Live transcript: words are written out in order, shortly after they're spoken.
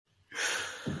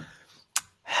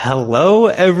Hello,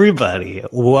 everybody.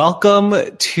 Welcome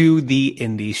to the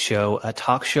Indie Show, a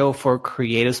talk show for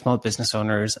creative small business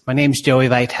owners. My name's Joey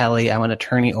Vitale. I'm an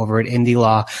attorney over at Indie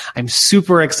Law. I'm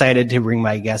super excited to bring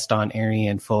my guest on,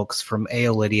 Arianne Fouks from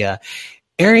Lydia.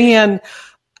 Arianne,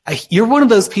 you're one of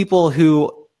those people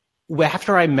who,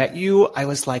 after I met you, I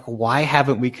was like, why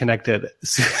haven't we connected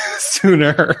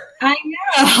sooner? I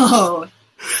know.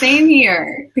 Same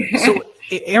here. So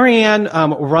Arianne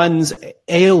runs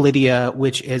Lydia,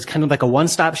 which is kind of like a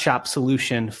one-stop shop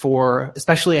solution for,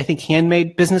 especially I think,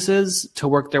 handmade businesses to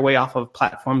work their way off of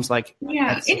platforms like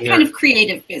any kind of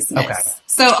creative business. Okay.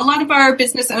 So a lot of our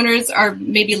business owners are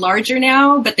maybe larger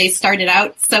now, but they started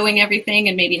out sewing everything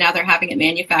and maybe now they're having it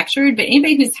manufactured. But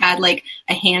anybody who's had like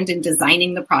a hand in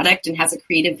designing the product and has a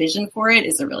creative vision for it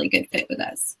is a really good fit with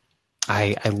us.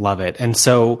 I love it. And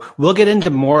so we'll get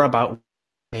into more about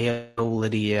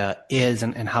Lydia is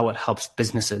and how it helps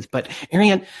businesses. But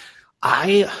Arianne,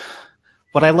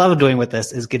 what I love doing with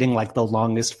this is getting like the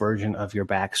longest version of your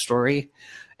backstory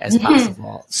as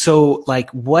possible. So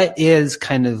like, what is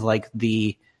kind of like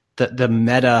the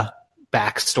meta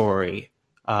backstory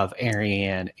of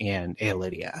Arianne and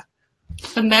Lydia?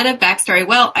 The meta backstory.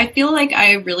 Well, I feel like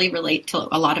I really relate to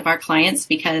a lot of our clients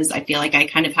because I feel like I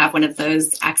kind of have one of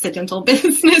those accidental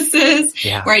businesses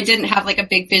where I didn't have like a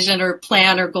big vision or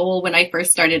plan or goal when I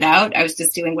first started out. I was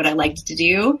just doing what I liked to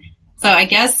do. So I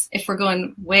guess if we're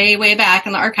going way, way back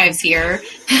in the archives here,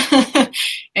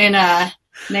 in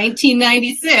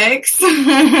 1996,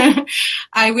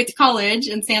 I went to college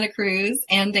in Santa Cruz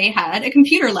and they had a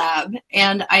computer lab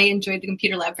and I enjoyed the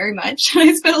computer lab very much.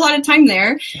 I spent a lot of time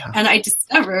there and I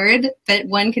discovered that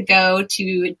one could go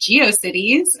to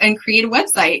GeoCities and create a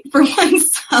website for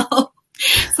oneself.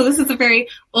 So this is a very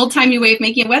old-timey way of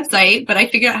making a website, but I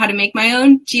figured out how to make my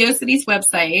own GeoCities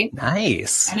website.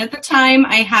 Nice. And at the time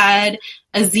I had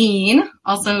a zine,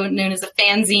 also known as a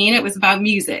fanzine. It was about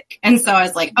music. And so I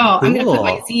was like, I'm going to put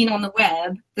my zine on the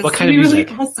web. This what kind of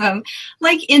music? Really awesome.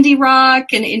 Like indie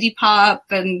rock and indie pop.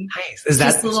 And nice. Is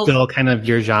that still kind of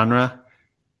your genre?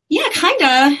 Yeah, kind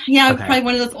of. Yeah, I'm probably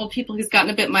one of those old people who's gotten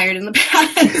a bit mired in the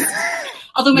past.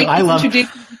 Although my kids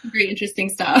introduced me to some very interesting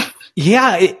stuff.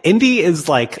 Yeah, indie is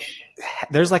like,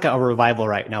 there's like a revival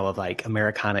right now of like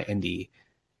Americana indie.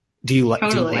 Do you like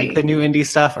the new indie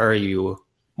stuff, or are you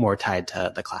more tied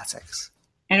to the classics?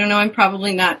 I don't know. I'm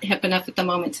probably not hip enough at the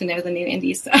moment to know the new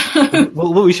indie stuff.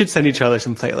 well, we should send each other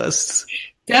some playlists.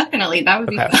 Definitely. That would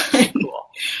be fun. Cool.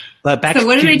 So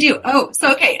what did I do? A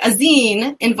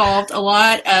zine involved a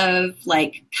lot of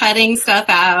like cutting stuff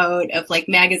out of like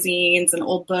magazines and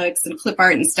old books and clip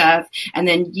art and stuff, and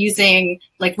then using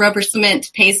like rubber cement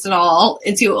to paste it all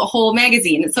into a whole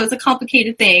magazine. And so it's a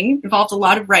complicated thing. It involved a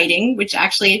lot of writing, which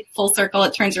actually full circle,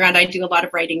 it turns around, I do a lot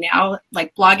of writing now,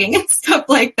 like blogging and stuff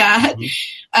like that.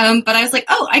 But I was like,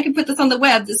 I could put this on the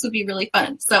web. This would be really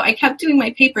fun. So I kept doing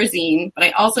my paper zine, but I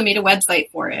also made a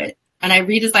website for it. And I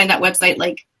redesigned that website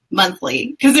like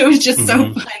monthly because it was just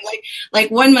so fun. Like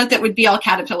 1 month it would be all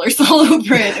caterpillars all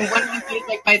over it, and 1 month it was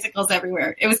like bicycles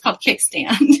everywhere. It was called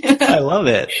Kickstand. I love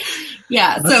it.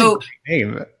 Yeah. That's a great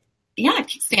name. Yeah,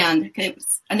 Kickstand.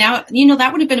 And now,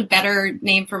 that would have been a better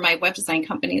name for my web design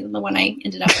company than the one I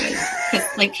ended up with.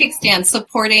 Because like Kickstand,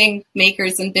 supporting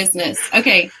makers in business.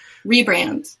 Okay,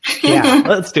 rebrand. Yeah,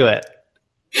 let's do it.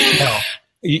 No,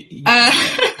 you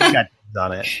got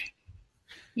on it.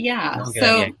 Yeah.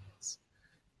 So.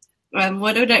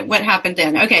 What happened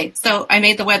then? Okay, so I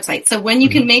made the website. So when you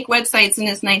can make websites in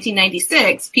this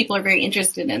 1996, people are very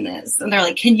interested in this. And they're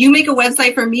like, can you make a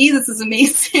website for me? This is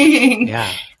amazing.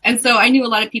 Yeah. And so I knew a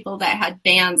lot of people that had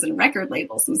bands and record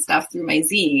labels and stuff through my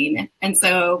zine. And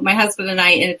so my husband and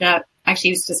I ended up,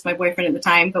 actually he was just my boyfriend at the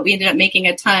time, but we ended up making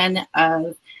a ton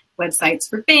of websites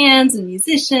for bands and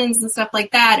musicians and stuff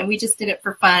like that. And we just did it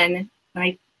for fun.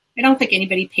 I don't think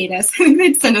anybody paid us. I think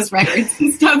they'd send us records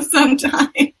and stuff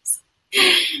sometimes.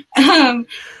 And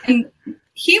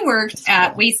he worked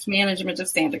at Waste Management of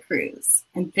Santa Cruz,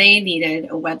 and they needed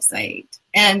a website.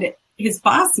 And his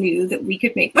boss knew that we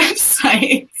could make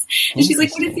websites. And she's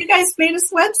like, what if you guys made us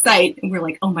a website? And we're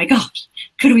like, oh my gosh,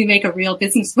 could we make a real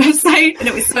business website? And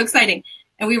it was so exciting.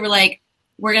 And we were like,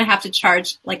 we're going to have to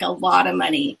charge like a lot of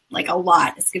money, like a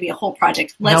lot. It's going to be a whole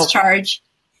project. Let's charge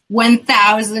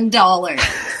 $1,000.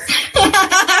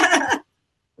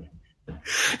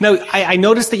 No, I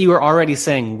noticed that you were already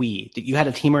saying we. That you had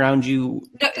a team around you?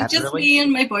 No, just me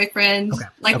and my boyfriend.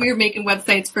 Okay. We were making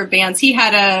websites for bands. He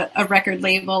had a record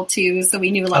label too, so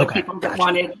we knew a lot of people that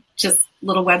wanted just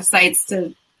little websites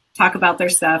to talk about their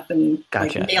stuff and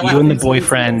gotcha. Like, you and the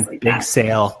boyfriend, like big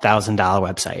sale, $1,000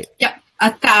 website. Yeah.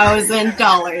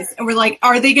 $1,000. And we're like,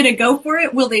 are they going to go for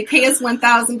it? Will they pay us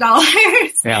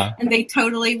 $1,000? Yeah. And they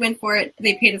totally went for it.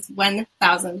 They paid us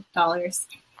 $1,000.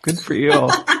 Good for you.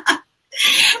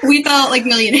 We felt like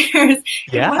millionaires.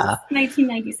 Yeah. It was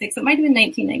 1996. It might have been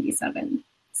 1997.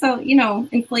 So,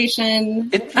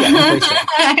 inflation.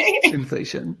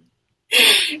 Inflation.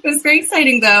 It was very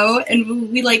exciting though.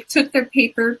 And we took their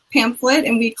paper pamphlet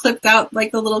and we clipped out the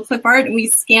little clip art and we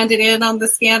scanned it in on the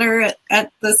scanner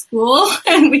at the school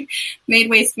and we made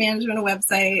waste management a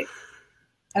website.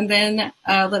 And then,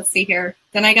 let's see here.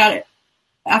 Then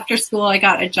after school, I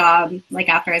got a job,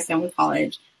 after I was done with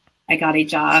college, I got a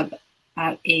job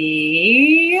at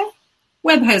a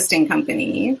web hosting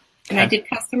company. And I did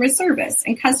customer service.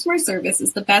 And customer service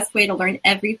is the best way to learn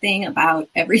everything about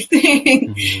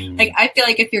everything. Mm-hmm. I feel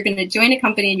like if you're going to join a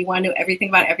company and you want to know everything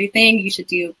about everything, you should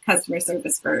do customer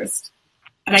service first.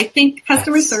 And I think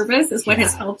customer service is what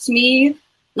has helped me,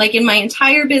 in my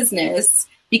entire business,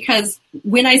 because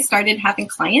when I started having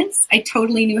clients, I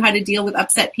totally knew how to deal with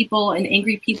upset people and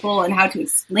angry people and how to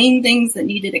explain things that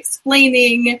needed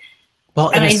explaining.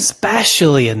 Well, and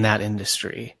especially in that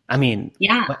industry. I mean,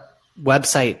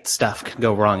 website stuff can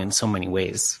go wrong in so many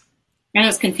ways. And it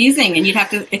was confusing, and you'd have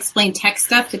to explain tech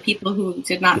stuff to people who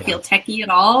did not feel techie at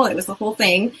all. It was the whole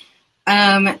thing.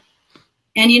 And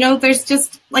there's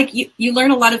just you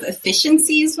learn a lot of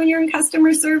efficiencies when you're in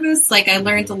customer service. I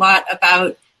learned a lot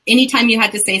about anytime you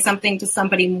had to say something to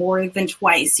somebody more than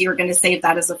twice, you're going to save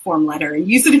that as a form letter and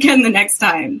use it again the next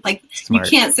time. Smart.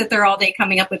 You can't sit there all day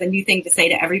coming up with a new thing to say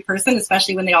to every person,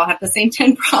 especially when they all have the same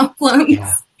 10 problems.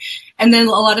 Yeah. And then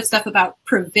a lot of stuff about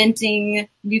preventing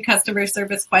new customer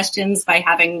service questions by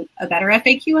having a better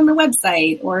FAQ on the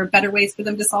website or better ways for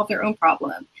them to solve their own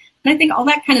problem. And I think all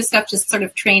that kind of stuff just sort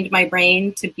of trained my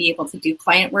brain to be able to do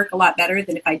client work a lot better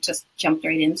than if I just jumped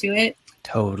right into it.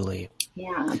 Totally.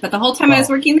 Yeah. But the whole time I was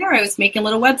working there, I was making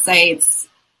little websites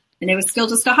and it was still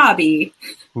just a hobby.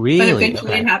 Really? But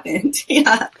eventually it happened.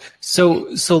 Yeah.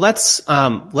 So let's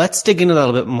dig into that a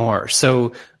little bit more.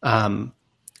 So,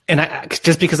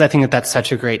 just because I think that that's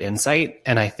such a great insight.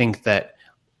 And I think that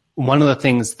one of the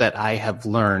things that I have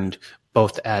learned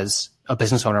both as a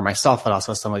business owner myself, but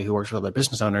also as somebody who works with other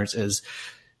business owners is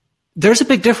there's a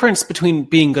big difference between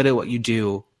being good at what you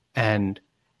do and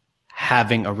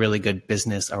having a really good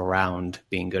business around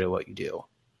being good at what you do.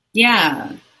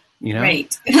 Yeah.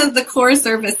 Right. The core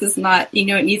service is not, it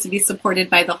needs to be supported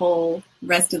by the whole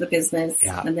rest of the business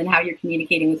and then how you're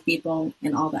communicating with people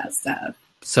and all that stuff.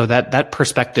 So that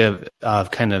perspective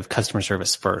of kind of customer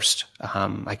service first,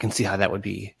 I can see how that would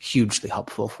be hugely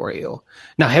helpful for you.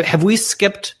 Now, have we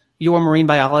skipped your marine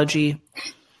biology?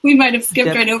 We might have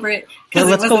skipped right over it. Yeah,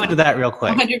 let's go into that real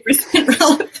quick. 100%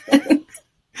 relevant.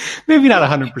 Maybe not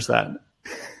 100%.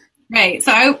 Right.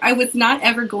 So I was not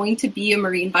ever going to be a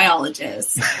marine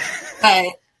biologist,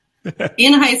 but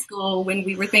in high school, when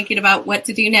we were thinking about what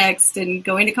to do next and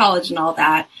going to college and all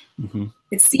that,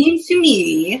 it seemed to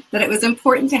me that it was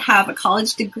important to have a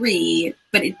college degree,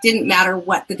 but it didn't matter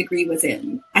what the degree was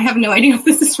in. I have no idea if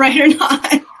this is right or not.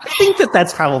 I think that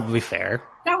that's probably fair.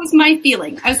 That was my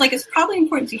feeling. I was like, it's probably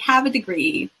important to have a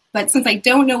degree, but since I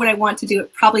don't know what I want to do,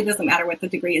 it probably doesn't matter what the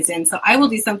degree is in. So I will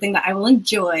do something that I will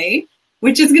enjoy,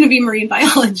 which is going to be marine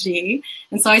biology.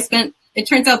 And so it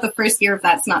turns out the first year of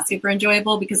that's not super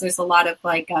enjoyable because there's a lot of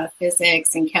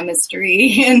physics and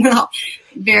chemistry and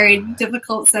very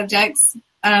difficult subjects.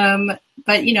 But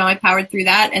I powered through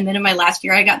that. And then in my last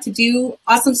year, I got to do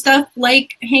awesome stuff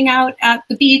like hang out at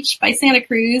the beach by Santa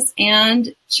Cruz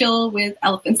and chill with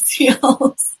elephant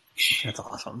seals. That's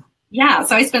awesome. Yeah.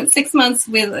 So I spent 6 months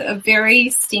with a very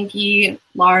stinky,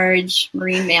 large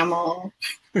marine mammal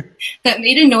that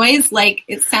made a noise.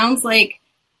 It sounds like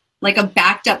a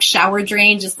backed up shower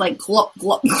drain, just glop,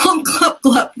 glop, glop, glop,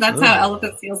 glop. That's how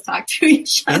elephant seals talk to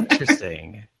each other.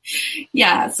 Interesting.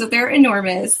 Yeah. So they're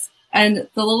enormous. And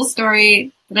the little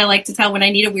story that I like to tell when I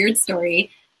need a weird story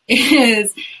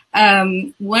is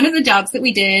one of the jobs that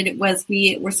we did was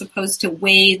we were supposed to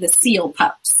weigh the seal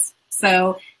pups.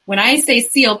 So when I say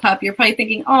seal pup, you're probably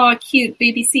thinking, oh, cute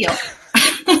baby seal.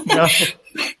 No.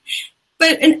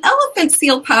 But an elephant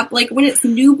seal pup, when it's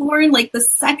newborn, the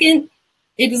second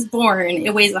it is born,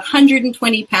 it weighs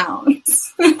 120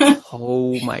 pounds.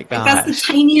 Oh my gosh. That's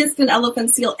the tiniest an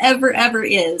elephant seal ever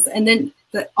is. And then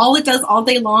all it does all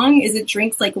day long is it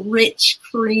drinks rich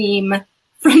cream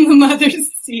from the mother's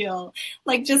seal.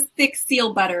 Just thick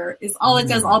seal butter is all it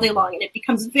does all day long. And it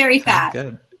becomes very fat.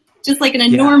 Good. Just like an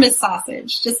enormous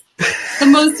sausage. Just the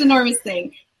most enormous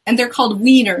thing. And they're called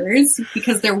wieners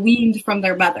because they're weaned from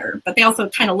their mother. But they also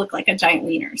kind of look like a giant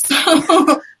wiener.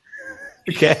 So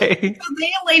Okay. So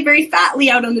they lay very fatly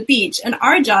out on the beach, and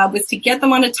our job was to get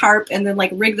them on a tarp and then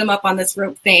like rig them up on this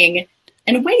rope thing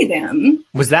and weigh them.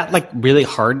 Was that like really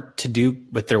hard to do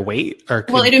with their weight?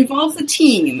 Well, it involves a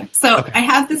team. So I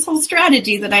have this whole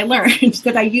strategy that I learned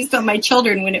that I used on my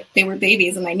children when they were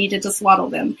babies and I needed to swaddle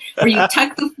them, where you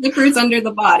tuck the flippers under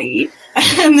the body.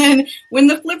 And then when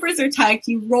the flippers are tucked,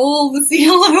 you roll the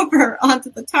seal over onto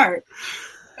the tarp.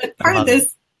 But part of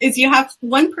this is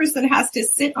one person has to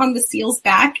sit on the seal's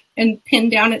back and pin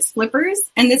down its flippers.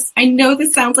 And this, I know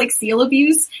this sounds like seal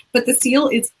abuse, but the seal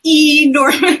is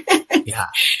enormous. Yeah.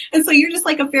 And so you're just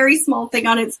like a very small thing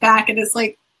on its back. And it's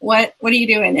like, what are you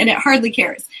doing? And it hardly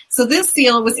cares. So this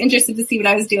seal was interested to see what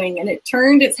I was doing. And it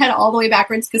turned its head all the way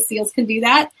backwards because seals can do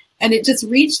that. And it just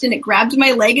reached and it grabbed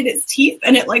my leg in its teeth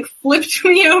and it like flipped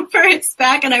me over its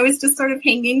back. And I was just sort of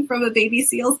hanging from a baby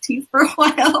seal's teeth for a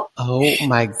while. Oh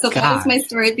my God. So that was my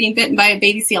story of being bitten by a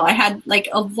baby seal. I had like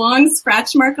a long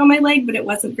scratch mark on my leg, but it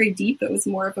wasn't very deep. It was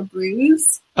more of a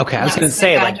bruise. Okay. I was going to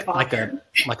say like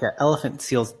an elephant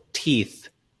seal's teeth.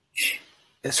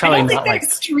 It's probably not they're like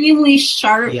extremely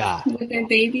sharp with their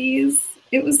babies.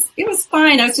 It was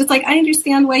fine. I was just like, I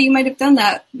understand why you might have done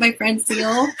that, my friend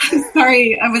Seal. I'm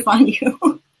sorry I was on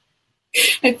you.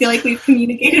 I feel like we've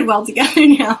communicated well together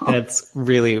now. That's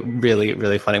really, really,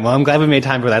 really funny. Well, I'm glad we made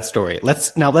time for that story.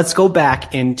 Let's go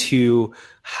back into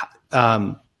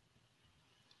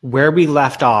where we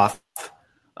left off.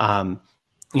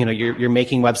 You're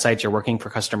making websites, you're working for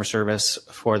customer service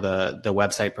for the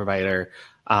website provider.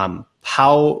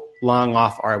 How long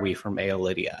off are we from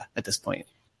Aeolidia at this point?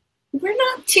 We're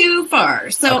not too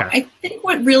far. So I think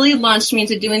what really launched me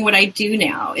into doing what I do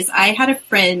now is I had a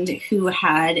friend who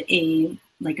had a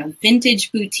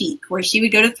vintage boutique where she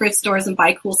would go to thrift stores and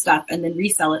buy cool stuff and then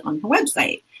resell it on her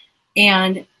website.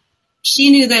 And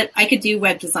she knew that I could do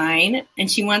web design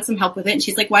and she wanted some help with it. And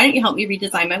she's like, why don't you help me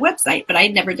redesign my website? But I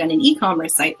had never done an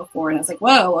e-commerce site before. And I was like,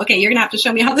 whoa, okay, you're going to have to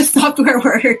show me how this software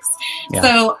works. Yeah.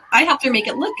 So I helped her make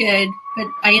it look good, but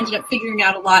I ended up figuring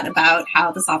out a lot about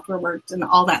how the software worked and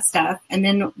all that stuff. And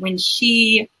then when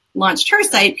she launched her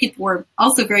site, people were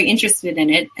also very interested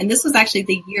in it. And this was actually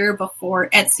the year before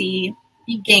Etsy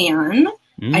began.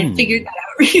 I figured that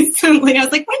out recently. I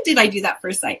was like, when did I do that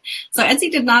first site? So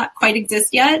Etsy did not quite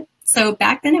exist yet. So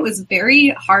back then it was very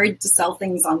hard to sell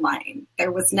things online.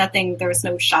 There was nothing, there was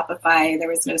no Shopify, there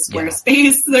was no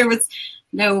Squarespace, there was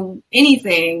no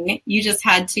anything. You just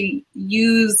had to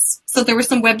so there were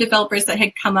some web developers that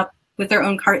had come up with their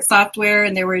own cart software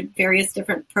and there were various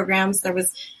different programs. There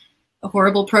was a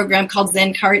horrible program called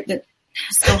ZenCart that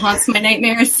still haunts my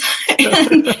nightmares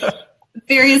and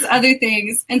various other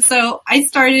things. And so I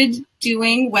started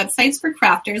doing websites for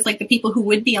crafters, like the people who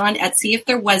would be on Etsy if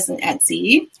there wasn't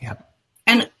Etsy. Yep.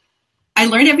 And I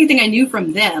learned everything I knew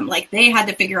from them. Like they had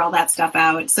to figure all that stuff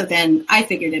out. So then I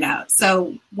figured it out.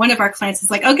 So one of our clients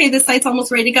was like, okay, this site's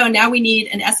almost ready to go. Now we need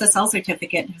an SSL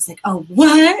certificate. And I was like, oh,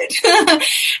 what?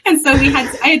 And so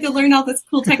I had to learn all this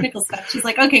cool technical stuff. She's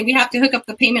like, okay, we have to hook up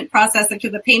the payment processor to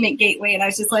the payment gateway. And I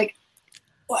was just like,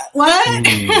 what?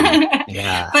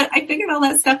 Yeah. But I figured all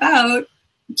that stuff out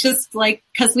just like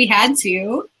because we had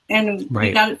to, and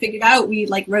we got it figured out. We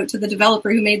like wrote to the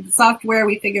developer who made the software.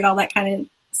 We figured all that kind of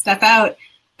stuff out.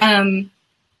 And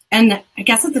I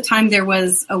guess at the time there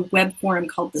was a web forum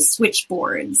called the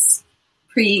Switchboards,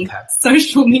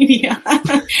 pre-social media.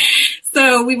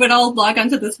 So we would all log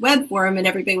onto this web forum and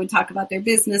everybody would talk about their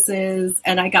businesses.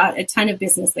 And I got a ton of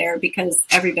business there because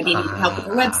everybody needed help with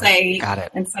their website. Got it.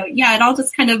 And so, it all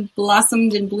just kind of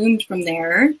blossomed and bloomed from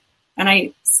there. And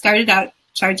I started out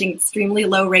charging extremely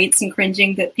low rates and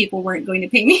cringing that people weren't going to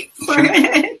pay me for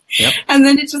it. Yep. And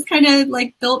then it just kind of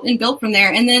like built from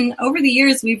there. And then over the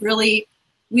years, we've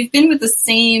been with the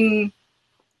same,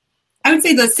 I would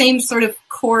say the same sort of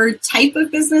core type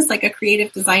of business, like a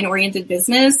creative design oriented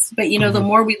business. But, the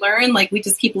more we learn, like we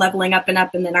just keep leveling up and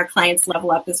up, and then our clients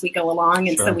level up as we go along.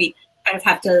 And so we kind of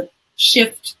have to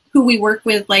shift who we work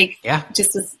with, like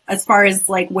just as far as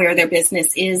like where their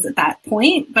business is at that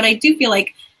point. But I do feel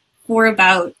like for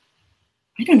about,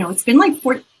 I don't know, it's been like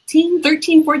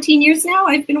 13, 14 years now,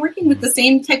 I've been working with the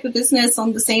same type of business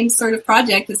on the same sort of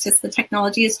project. It's just the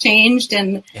technology has changed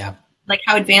and like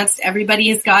how advanced everybody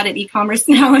has got at e-commerce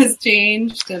now has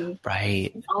changed, and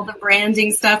all the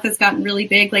branding stuff has gotten really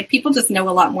big. Like people just know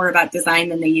a lot more about design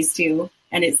than they used to.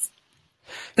 And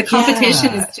the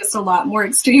competition is just a lot more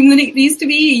extreme than it used to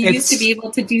be. You used to be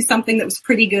able to do something that was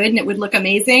pretty good and it would look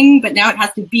amazing, but now it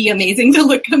has to be amazing to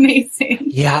look amazing.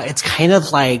 Yeah, it's kind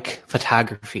of like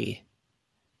photography.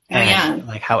 And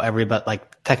like how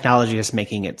technology is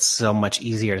making it so much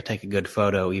easier to take a good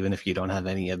photo, even if you don't have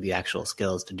any of the actual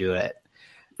skills to do it.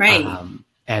 Right.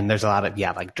 And there's a lot of,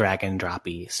 like drag and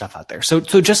droppy stuff out there. So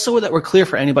just so that we're clear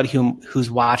for anybody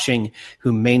who's watching,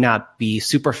 who may not be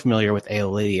super familiar with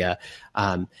Aeolidia,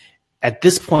 at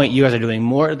this point, you guys are doing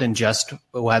more than just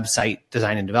website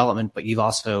design and development, but you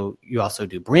also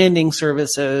do branding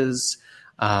services.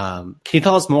 Can you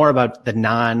tell us more about the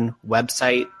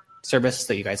non-website service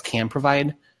that you guys can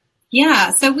provide? Yeah,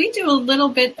 so we do a little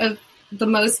bit of the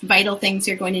most vital things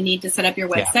you're going to need to set up your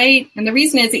website. Yeah. And the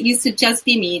reason is it used to just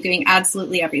be me doing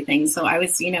absolutely everything. So I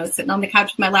was, sitting on the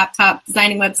couch with my laptop,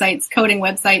 designing websites, coding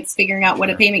websites, figuring out what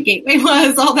a payment gateway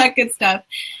was, all that good stuff.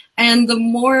 And the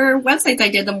more websites I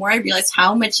did, the more I realized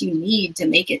how much you need to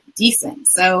make it decent.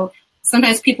 So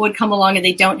sometimes people would come along and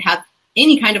they don't have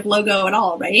any kind of logo at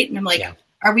all, right? And I'm like,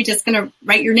 are we just going to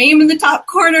write your name in the top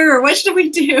corner or what should we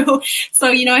do?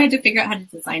 So, I had to figure out how to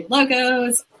design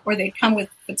logos, or they'd come with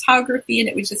photography and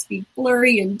it would just be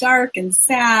blurry and dark and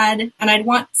sad. And I'd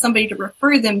want somebody to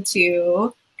refer them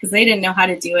to because they didn't know how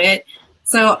to do it.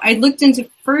 So I looked into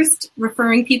first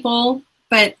referring people,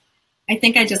 but I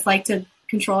think I just like to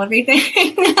control everything.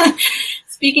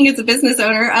 Speaking as a business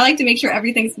owner, I like to make sure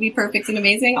everything's going to be perfect and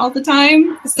amazing all the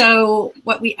time. So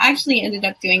what we actually ended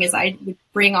up doing is I would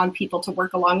bring on people to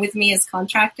work along with me as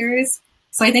contractors.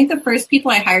 So I think the first people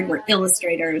I hired were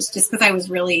illustrators, just because I was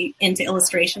really into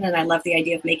illustration and I love the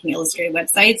idea of making illustrated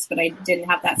websites, but I didn't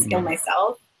have that skill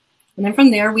myself. And then from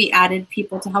there, we added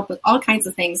people to help with all kinds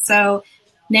of things. So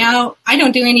now I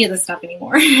don't do any of this stuff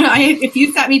anymore. If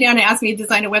you sat me down and asked me to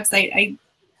design a website, I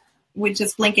would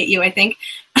just blink at you, I think.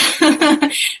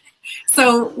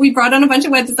 So we brought on a bunch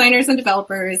of web designers and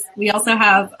developers. We also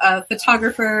have a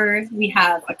photographer. We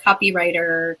have a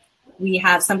copywriter. We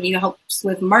have somebody who helps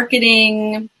with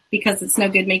marketing because it's no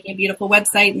good making a beautiful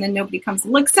website and then nobody comes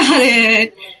and looks at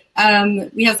it.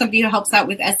 We have somebody who helps out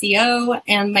with SEO.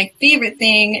 And my favorite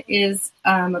thing is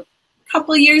a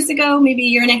couple of years ago, maybe a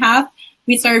year and a half,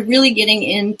 we started really getting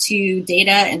into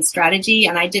data and strategy,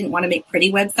 and I didn't want to make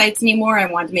pretty websites anymore. I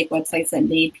wanted to make websites that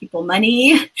made people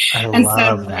money. I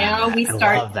love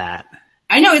that.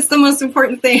 I know it's the most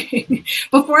important thing.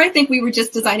 Before, I think we were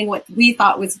just designing what we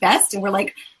thought was best, and we're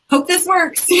like, hope this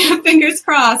works. Fingers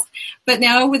crossed. But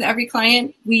now with every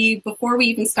client, before we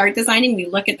even start designing, we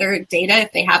look at their data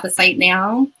if they have a site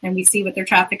now, and we see what their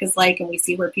traffic is like, and we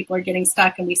see where people are getting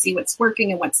stuck, and we see what's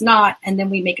working and what's not. And then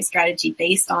we make a strategy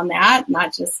based on that,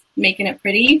 not just making it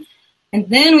pretty. And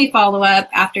then we follow up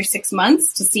after 6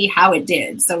 months to see how it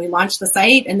did. So we launch the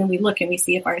site and then we look and we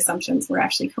see if our assumptions were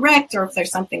actually correct or if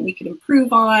there's something we could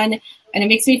improve on. And it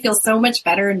makes me feel so much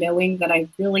better knowing that I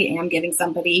really am giving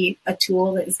somebody a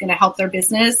tool that is going to help their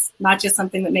business, not just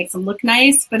something that makes them look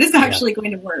nice, but is actually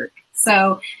going to work.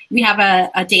 So we have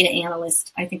a data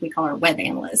analyst, I think we call her a web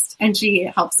analyst, and she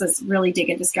helps us really dig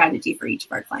into strategy for each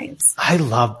of our clients. I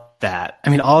love that. I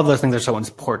mean, all of those things are so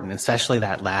important, especially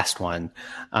that last one.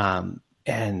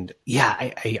 And yeah,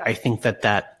 I think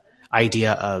that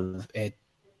idea of it,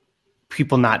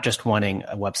 people not just wanting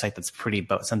a website that's pretty,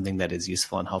 but something that is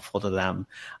useful and helpful to them.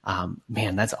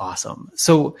 Man, that's awesome.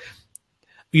 So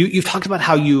you've talked about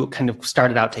how you kind of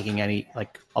started out taking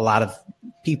a lot of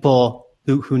people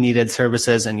who needed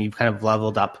services, and you've kind of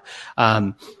leveled up.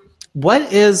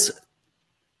 What is,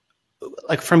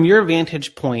 from your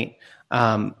vantage point,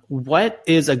 what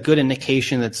is a good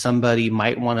indication that somebody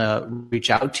might want to reach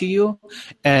out to you?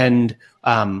 And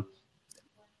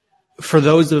for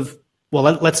those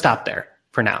let's stop there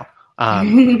for now.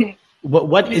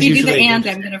 What is usually the and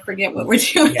I'm going to forget what we're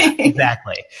doing. Yeah,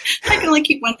 exactly. I can only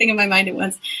keep one thing in my mind at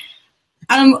once.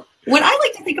 What I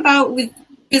like to think about with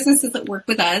businesses that work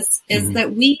with us is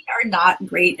that we are not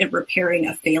great at repairing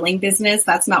a failing business.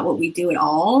 That's not what we do at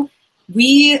all.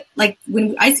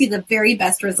 When I see the very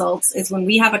best results is when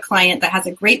we have a client that has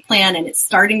a great plan and it's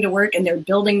starting to work and they're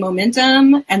building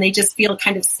momentum and they just feel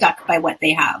kind of stuck by what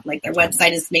they have. Like their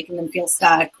website is making them feel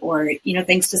stuck, or,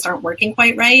 things just aren't working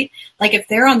quite right. Like if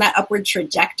they're on that upward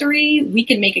trajectory, we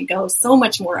can make it go so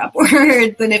much more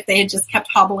upward than if they had just kept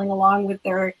hobbling along with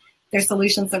their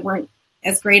solutions that weren't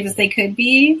as great as they could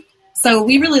be. So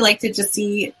we really like to just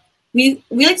see, we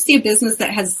like to see a business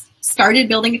that has started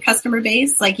building a customer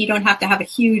base. Like you don't have to have a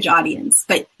huge audience,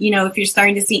 but if you're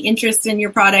starting to see interest in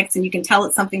your products and you can tell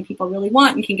it's something people really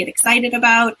want and can get excited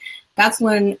about, that's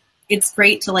when it's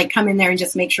great to come in there and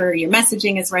just make sure your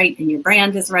messaging is right and your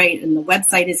brand is right and the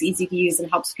website is easy to use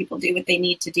and helps people do what they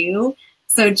need to do.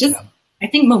 So I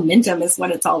think momentum is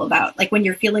what it's all about. Like when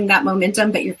you're feeling that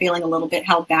momentum, but you're feeling a little bit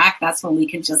held back, that's when we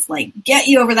can just get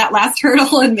you over that last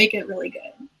hurdle and make it really good.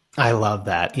 I love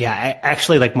that. Yeah,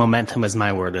 actually, momentum is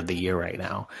my word of the year right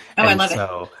now. Oh, and I love it.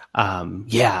 So,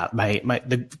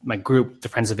 my group, the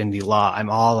Friends of Indie Law, I'm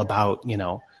all about,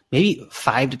 maybe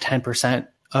 5 to 10%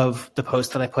 of the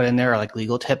posts that I put in there are like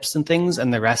legal tips and things.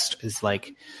 And the rest is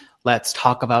like, let's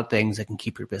talk about things that can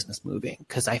keep your business moving.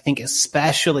 Cause I think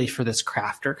especially for this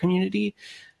crafter community,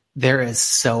 there is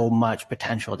so much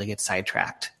potential to get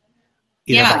sidetracked.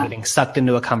 Either by getting sucked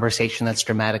into a conversation that's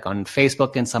dramatic on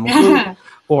Facebook in some group,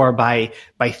 or by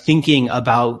thinking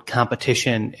about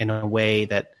competition in a way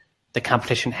that the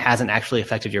competition hasn't actually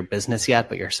affected your business yet,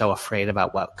 but you're so afraid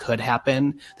about what could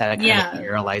happen that it kind of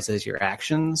paralyzes your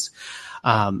actions.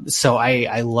 So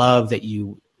I love that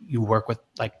you work with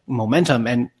like momentum,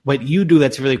 and what you do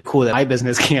that's really cool that my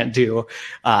business can't do.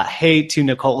 Hey to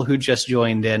Nicole, who just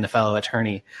joined in, a fellow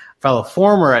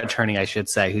former attorney, I should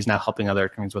say, who's now helping other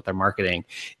attorneys with their marketing,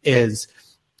 is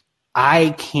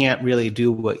I can't really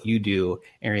do what you do,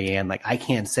 Arianne. Like I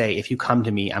can't say, if you come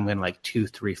to me, I'm going to like 2,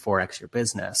 3, 4x your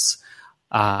business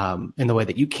in the way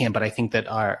that you can. But I think that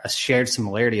a shared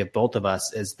similarity of both of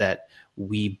us is that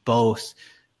we both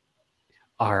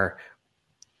are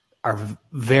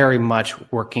very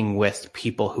much working with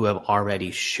people who have already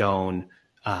shown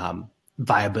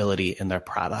viability in their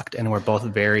product, and we're both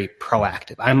very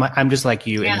proactive. I'm just like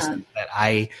you in the sense that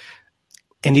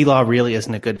indie law really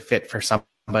isn't a good fit for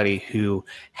somebody who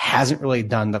hasn't really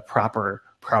done the proper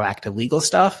proactive legal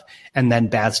stuff, and then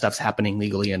bad stuff's happening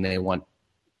legally and they want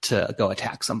to go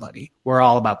attack somebody. We're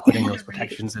all about putting those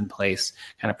protections in place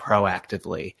kind of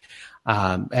proactively.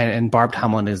 And Barb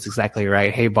Tomlin is exactly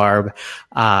right. Hey, Barb,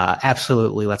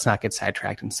 absolutely. Let's not get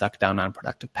sidetracked and sucked down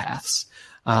unproductive paths.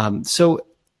 So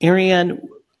Arianne,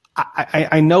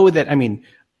 I know that, I mean,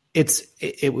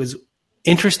 it was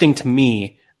interesting to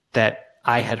me that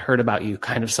I had heard about you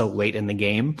kind of so late in the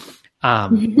game.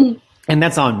 And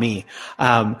that's on me.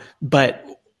 But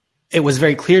it was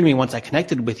very clear to me once I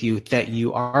connected with you that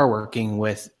you are working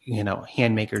with,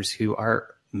 hand makers who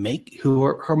are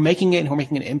making it and who are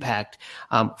making an impact.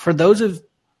 For those of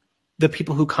the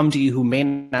people who come to you who may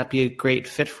not be a great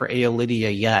fit for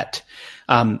Aeolidia yet,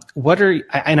 and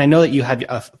I know that you have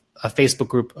a Facebook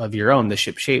group of your own, the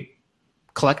Ship Shape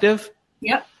Collective.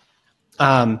 Yep.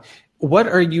 What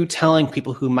are you telling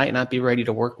people who might not be ready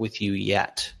to work with you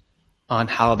yet on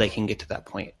how they can get to that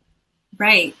point?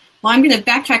 Right. Well, I'm going to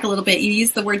backtrack a little bit. You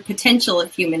used the word potential a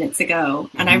few minutes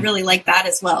ago, and I really like that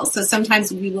as well. So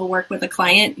sometimes we will work with a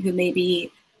client who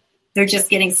maybe they're just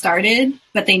getting started,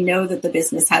 but they know that the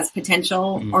business has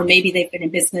potential, or maybe they've been in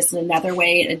business in another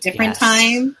way at a different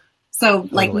time. So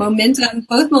like momentum,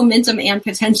 both momentum and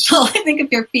potential. I think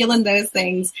if you're feeling those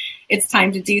things, it's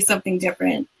time to do something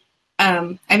different.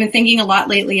 I've been thinking a lot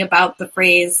lately about the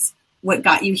phrase, what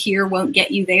got you here won't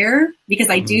get you there, because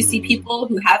I do see people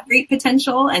who have great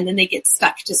potential and then they get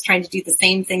stuck just trying to do the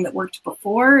same thing that worked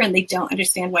before, and they don't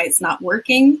understand why it's not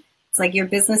working. It's like your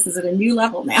business is at a new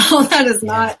level now.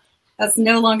 That's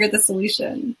no longer the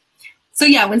solution. So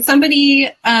yeah, when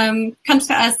somebody comes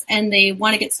to us and they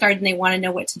want to get started and they want to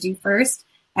know what to do first,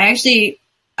 I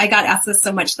got asked this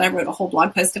so much that I wrote a whole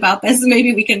blog post about this.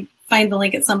 Maybe we can find the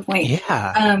link at some point.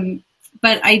 Yeah.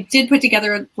 But I did put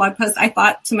together a blog post. I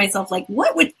thought to myself, like,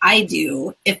 what would I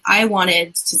do if I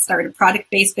wanted to start a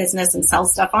product-based business and sell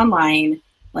stuff online,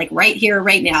 like right here,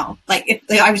 right now? Like if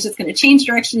I was just going to change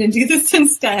direction and do this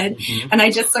instead. And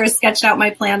I just sort of sketched out my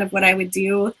plan of what I would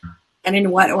do and in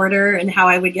what order and how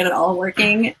I would get it all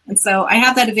working. And so I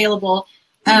have that available.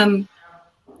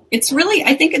 It's really,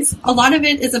 I think a lot of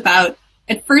it is about,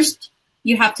 at first,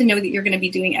 you have to know that you're going to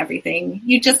be doing everything.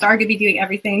 You just are going to be doing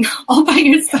everything all by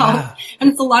yourself. Yeah.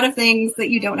 And it's a lot of things that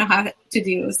you don't know how to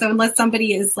do. So unless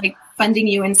somebody is like funding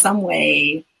you in some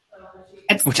way,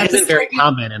 which isn't very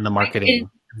common in the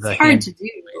marketing. It's hard to do.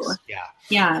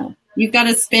 Yeah. You've got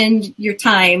to spend your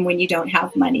time when you don't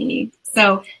have money.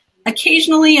 So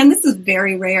occasionally, and this is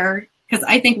very rare, because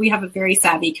I think we have a very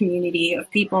savvy community of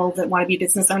people that want to be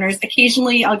business owners.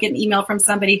 Occasionally I'll get an email from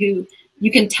somebody who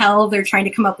you can tell they're trying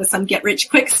to come up with some get rich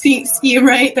quick scheme,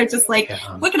 right? They're just like,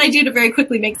 what can I do to very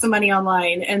quickly make some money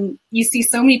online? And you see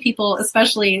so many people,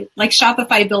 especially like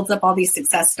Shopify builds up all these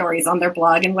success stories on their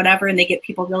blog and whatever, and they get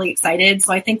people really excited.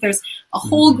 So I think there's a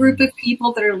whole group of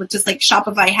people that are just like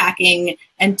Shopify hacking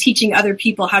and teaching other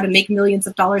people how to make millions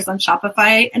of dollars on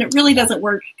Shopify. And it really doesn't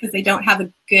work because they don't have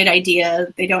a good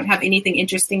idea. They don't have anything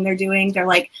interesting they're doing. They're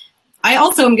like, I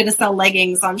also am going to sell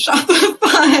leggings on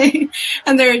Shopify.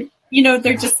 And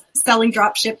they're just selling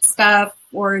drop ship stuff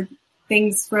or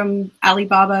things from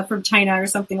Alibaba from China or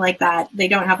something like that. They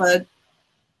don't have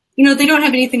they don't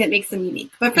have anything that makes them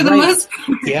unique, but for the most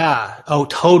part. Yeah. Oh,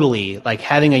 totally. Like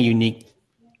having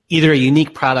either a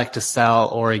unique product to sell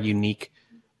or a unique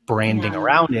branding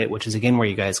around it, which is again, where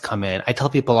you guys come in. I tell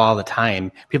people all the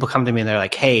time, people come to me and they're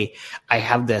like, hey, I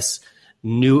have this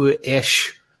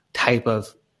new-ish type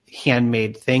of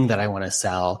handmade thing that I want to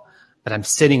sell, but I'm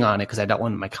sitting on it because I don't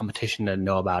want my competition to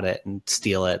know about it and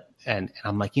steal it. And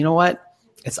I'm like, you know what?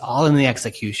 It's all in the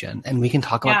execution, and we can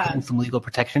talk about putting some legal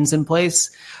protections in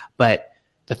place, but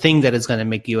the thing that is going to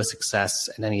make you a success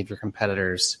and any of your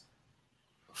competitors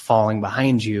falling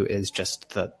behind you is just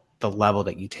the level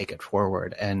that you take it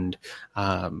forward. And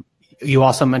you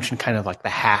also mentioned kind of like the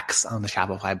hacks on the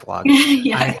Shopify blog.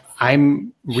 Yes.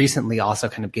 I'm recently also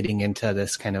kind of getting into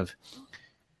this kind of,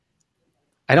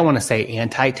 I don't want to say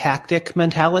anti-tactic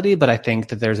mentality, but I think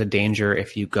that there's a danger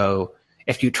if you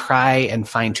try and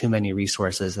find too many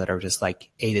resources that are just like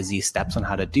A to Z steps on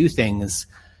how to do things.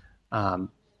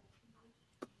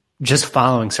 Just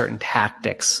following certain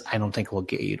tactics, I don't think will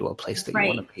get you to a place that you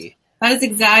want to be. That is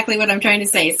exactly what I'm trying to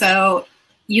say. So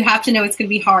you have to know it's going to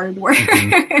be hard work.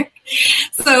 Mm-hmm.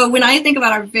 So when I think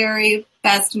about our very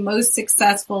best, most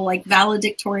successful, like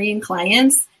valedictorian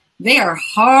clients, they are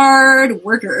hard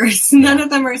workers. None of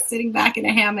them are sitting back in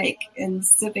a hammock and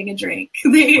sipping a drink.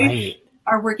 They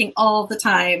are working all the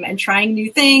time and trying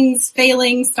new things,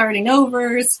 failing, starting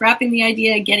over, scrapping the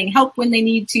idea, getting help when they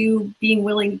need to, being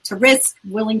willing to risk,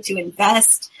 willing to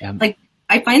invest. Yeah. Like,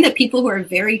 I find that people who are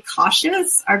very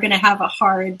cautious are going to have a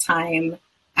hard time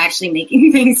actually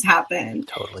making things happen.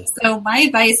 Totally. So my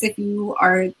advice, if you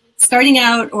are starting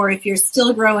out or if you're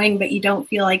still growing, but you don't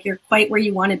feel like you're quite where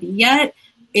you want to be yet,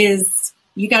 is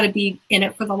you got to be in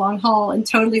it for the long haul and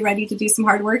totally ready to do some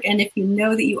hard work. And if you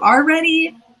know that you are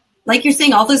ready, like you're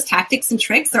saying, all those tactics and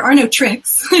tricks, there are no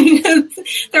tricks.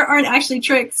 There aren't actually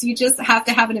tricks. You just have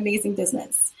to have an amazing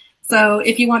business. So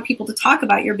if you want people to talk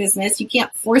about your business, you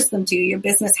can't force them to. Your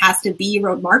business has to be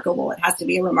remarkable. It has to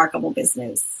be a remarkable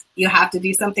business. You have to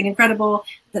do something incredible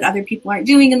that other people aren't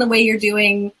doing in the way you're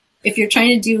doing. If you're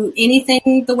trying to do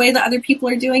anything the way that other people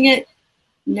are doing it,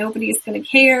 nobody's going to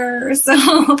care. So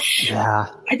I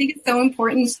think it's so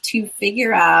important to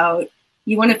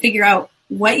you want to figure out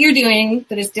what you're doing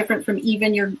that is different from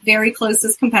even your very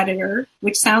closest competitor,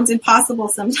 which sounds impossible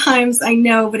sometimes, I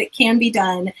know, but it can be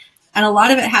done. And a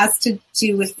lot of it has to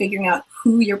do with figuring out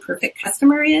who your perfect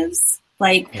customer is.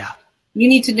 Like,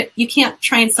 you can't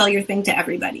try and sell your thing to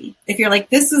everybody. If you're like,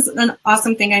 this is an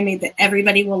awesome thing I made that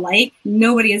everybody will like,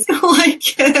 nobody is going to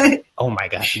like it. Oh my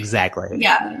gosh, exactly.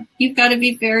 Yeah. You've got to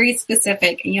be very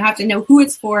specific, and you have to know who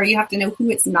it's for. You have to know who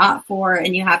it's not for,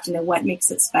 and you have to know what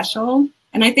makes it special.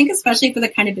 And I think especially for the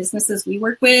kind of businesses we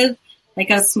work with, like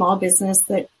a small business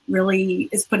that really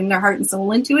is putting their heart and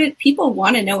soul into it, people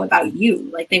want to know about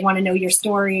you. Like, they want to know your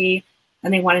story,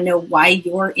 and they want to know why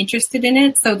you're interested in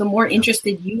it. So the more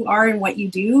interested you are in what you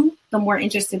do, the more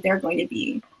interested they're going to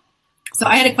be. So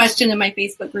I had a question in my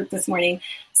Facebook group this morning.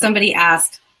 Somebody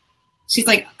asked, she's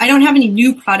like, I don't have any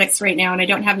new products right now, and I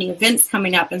don't have any events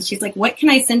coming up. And she's like, what can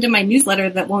I send to my newsletter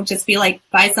that won't just be like,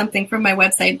 buy something from my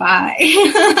website, buy?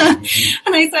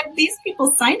 And I said, these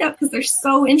people signed up because they're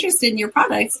so interested in your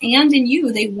products and in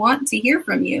you. They want to hear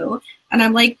from you. And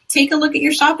I'm like, take a look at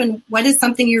your shop and what is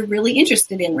something you're really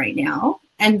interested in right now?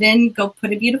 And then go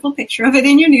put a beautiful picture of it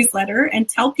in your newsletter and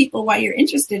tell people why you're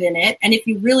interested in it. And if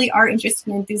you really are interested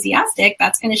and enthusiastic,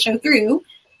 that's going to show through.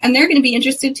 And they're going to be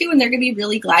interested too, and they're going to be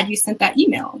really glad you sent that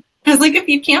email. I was like, if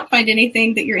you can't find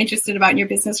anything that you're interested about in your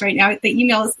business right now, the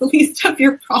email is the least of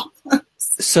your problems.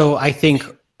 So I think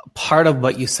part of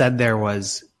what you said there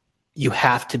was you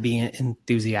have to be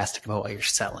enthusiastic about what you're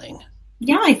selling.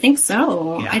 Yeah, I think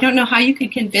so. Yeah. I don't know how you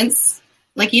could convince,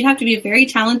 like, you'd have to be a very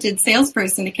talented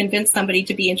salesperson to convince somebody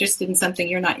to be interested in something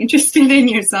you're not interested in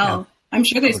yourself. Yeah, I'm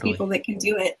sure there's people that can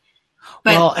do it.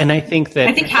 But and I think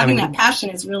having that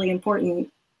passion is really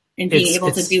important. And being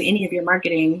able to do any of your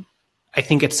marketing. I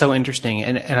think it's so interesting.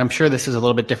 And I'm sure this is a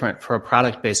little bit different for a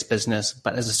product-based business,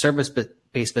 but as a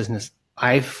service-based business,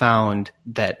 I've found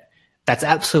that that's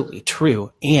absolutely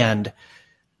true. And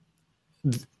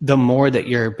the more that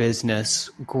your business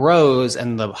grows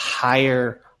and the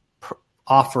higher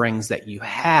offerings that you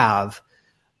have,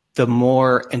 the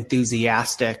more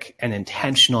enthusiastic and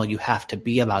intentional you have to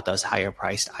be about those higher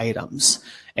priced items.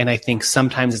 And I think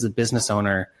sometimes as a business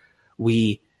owner,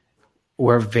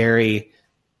 we're very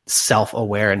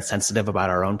self-aware and sensitive about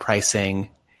our own pricing.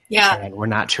 Yeah. And we're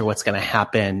not sure what's going to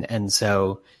happen. And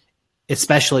so,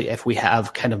 especially if we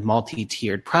have kind of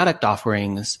multi-tiered product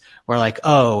offerings, we're like,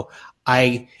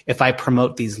 if I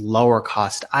promote these lower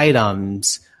cost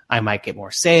items, I might get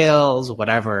more sales,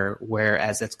 whatever.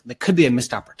 Whereas it could be a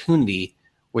missed opportunity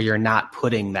where you're not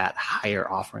putting that higher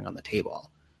offering on the table.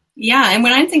 Yeah. And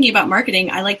when I'm thinking about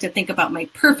marketing, I like to think about my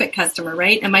perfect customer,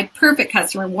 right? And my perfect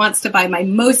customer wants to buy my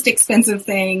most expensive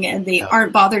thing and they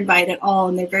aren't bothered by it at all.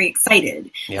 And they're very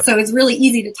excited. Yep. So it's really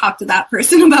easy to talk to that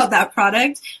person about that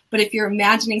product. But if you're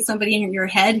imagining somebody in your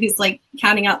head who's like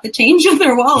counting out the change in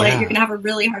their wallet, you're going to have a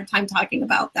really hard time talking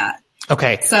about that.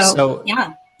 Okay. So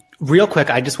yeah. Real quick,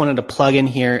 I just wanted to plug in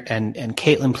here and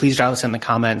Caitlin, please drop us in the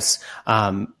comments.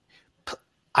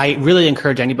 I really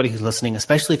encourage anybody who's listening,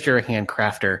 especially if you're a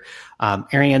handcrafter.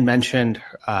 Arianne mentioned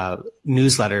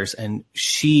newsletters, and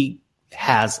she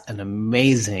has an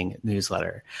amazing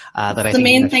newsletter that I think the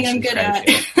main thing I'm good at.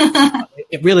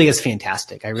 It really is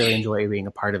fantastic. I really enjoy being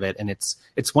a part of it, and it's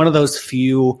one of those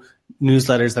few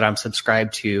newsletters that I'm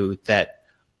subscribed to that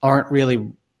aren't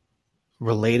really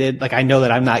related. Like, I know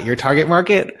that I'm not your target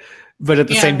market, but at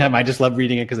the same time, I just love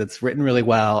reading it because it's written really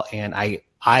well, and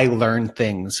I learn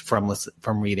things from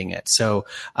reading it. So,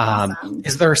 awesome.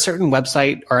 Is there a certain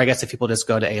website, or I guess if people just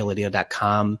go to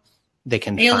aolidio.com, they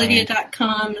can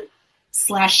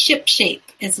aolidio.com/shipshape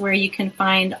is where you can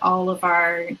find all of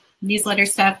our newsletter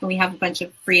stuff. And we have a bunch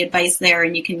of free advice there,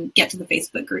 and you can get to the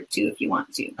Facebook group too, if you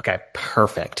want to. Okay,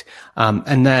 perfect.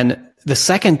 And then the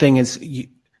second thing is,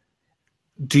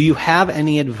 do you have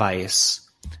any advice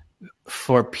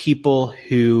for people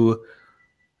who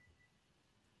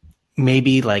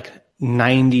maybe like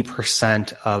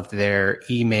 90% of their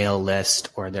email list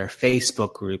or their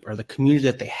Facebook group or the community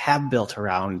that they have built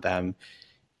around them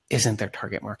isn't their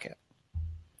target market?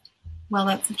 Well,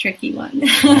 that's a tricky one.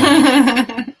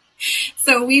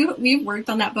 So we've worked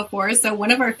on that before. So one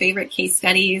of our favorite case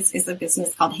studies is a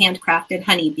business called Handcrafted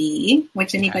Honeybee,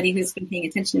 which anybody who's been paying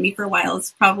attention to me for a while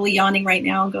is probably yawning right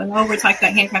now and going, oh, we're talking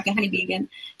about Handcrafted Honeybee again.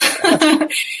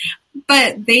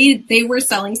 But they were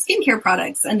selling skincare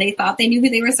products, and they thought they knew who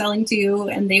they were selling to,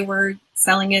 and they were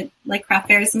selling it like craft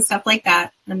fairs and stuff like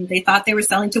that. And they thought they were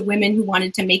selling to women who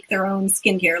wanted to make their own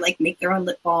skincare, like make their own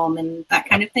lip balm and that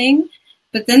kind of thing.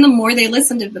 But then the more they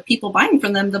listened to the people buying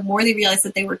from them, the more they realized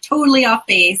that they were totally off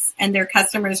base, and their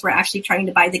customers were actually trying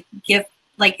to buy the gift,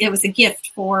 like it was a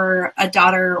gift for a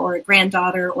daughter or a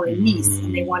granddaughter or a niece,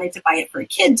 and they wanted to buy it for a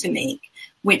kid to make,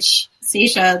 which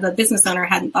Stacia, the business owner,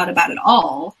 hadn't thought about at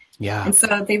all. Yeah. And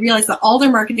so they realized that all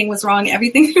their marketing was wrong.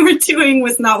 Everything they were doing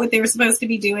was not what they were supposed to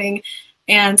be doing.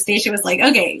 And Stacia was like,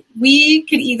 okay, we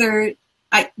could either,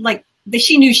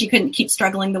 she knew she couldn't keep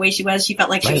struggling the way she was. She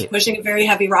felt like she was pushing a very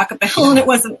heavy rock uphill and it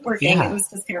wasn't working. Yeah. It was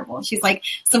just terrible. She's like,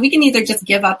 so we can either just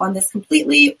give up on this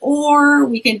completely, or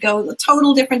we could go a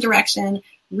total different direction,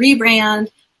 rebrand,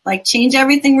 like change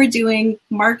everything we're doing,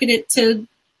 market it to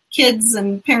kids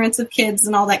and parents of kids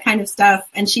and all that kind of stuff.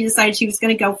 And she decided she was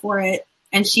going to go for it.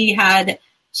 And she had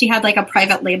like a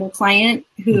private label client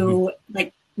who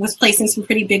like was placing some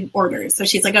pretty big orders. So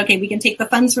she's like, okay, we can take the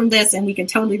funds from this and we can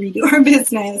totally redo our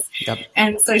business. Yep.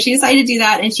 And so she decided to do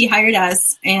that, and she hired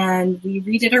us, and we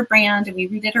redid her brand and we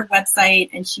redid her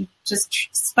website, and she just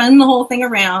spun the whole thing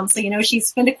around. So, she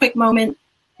spent a quick moment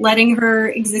letting her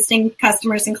existing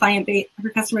customers and her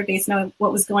customer base know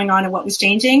what was going on and what was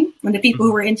changing. And the people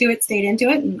who were into it stayed into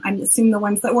it. And I'm assuming the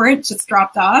ones that weren't just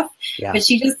dropped off. Yeah. But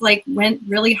she just went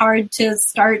really hard to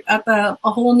start up a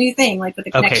whole new thing, like with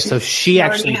the connection. Okay, so she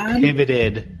actually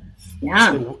pivoted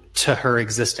to her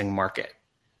existing market.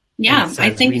 Yeah, I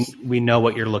think we know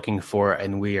what you're looking for,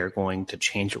 and we are going to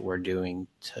change what we're doing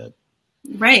to.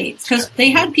 Right, because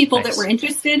they had people that were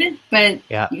interested, but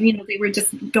they were just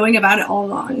going about it all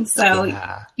wrong. So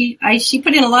she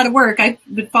put in a lot of work. I've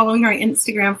been following her on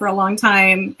Instagram for a long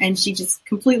time, and she just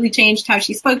completely changed how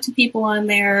she spoke to people on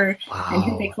there and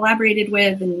who they collaborated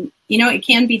with. And it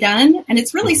can be done, and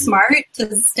it's really smart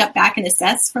to step back and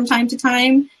assess from time to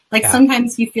time. Like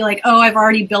sometimes you feel like, oh, I've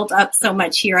already built up so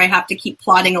much here, I have to keep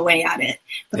plodding away at it.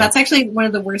 But that's actually one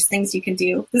of the worst things you can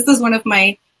do. This is one of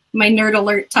my nerd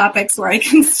alert topics where I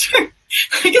can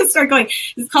start going.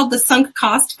 It's called the sunk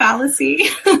cost fallacy.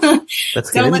 Don't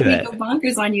let me go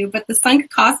bonkers on you. But the sunk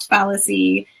cost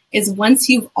fallacy is once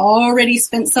you've already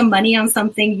spent some money on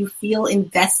something, you feel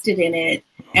invested in it.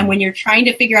 And when you're trying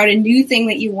to figure out a new thing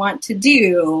that you want to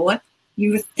do,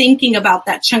 you're thinking about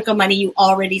that chunk of money you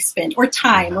already spent, or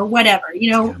time, or whatever,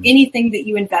 anything that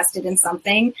you invested in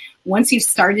something. Once you've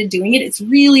started doing it, it's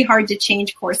really hard to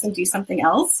change course and do something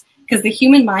else. Because the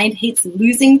human mind hates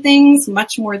losing things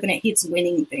much more than it hates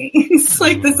winning things.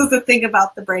 Like, this is the thing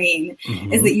about the brain,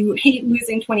 is that you hate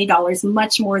losing $20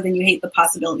 much more than you hate the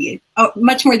possibility,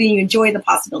 much more than you enjoy the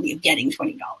possibility of getting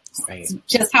 $20. Right. It's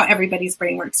just how everybody's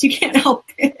brain works. You can't help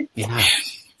it. Yeah.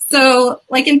 So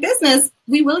like in business,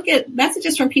 we will get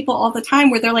messages from people all the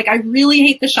time where they're like, I really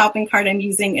hate the shopping cart I'm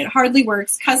using. It hardly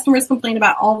works. Customers complain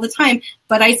about it all the time,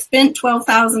 but I spent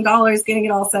 $12,000 getting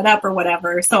it all set up or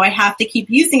whatever. So I have to keep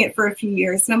using it for a few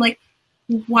years. And I'm like,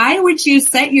 why would you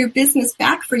set your business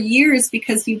back for years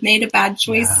because you've made a bad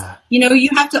choice? Yeah. You know, you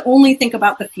have to only think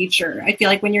about the future. I feel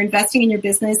like when you're investing in your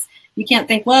business, you can't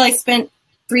think, well, I spent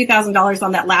 $3,000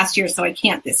 on that last year, so I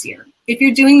can't this year. If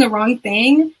you're doing the wrong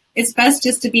thing, it's best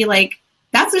just to be like,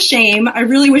 that's a shame. I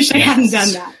really wish I hadn't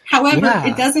done that. However,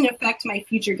 it doesn't affect my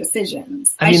future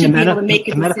decisions. I should be able to make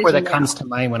a decision. The metaphor that comes to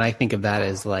mind when I think of that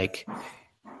is like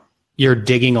you're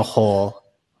digging a hole.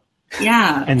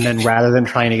 Yeah. And then rather than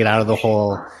trying to get out of the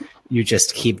hole, you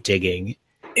just keep digging.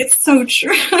 It's so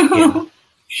true.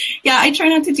 Yeah, I try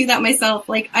not to do that myself.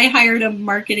 Like I hired a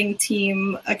marketing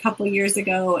team a couple of years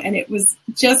ago and it was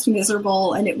just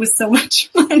miserable and it was so much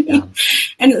money. Yeah.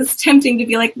 And it was tempting to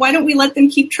be like, why don't we let them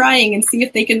keep trying and see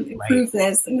if they can improve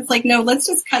this? And it's like, no, let's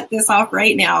just cut this off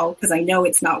right now because I know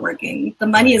it's not working. The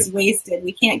money is wasted.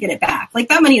 We can't get it back. Like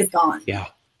that money is gone. Yeah.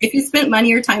 If you spent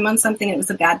money or time on something and it was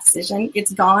a bad decision,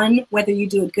 it's gone, whether you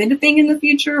do a good thing in the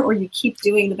future or you keep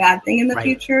doing the bad thing in the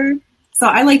future. So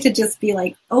I like to just be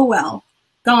like, oh, well,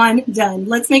 gone, done.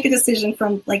 Let's make a decision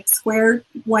from like square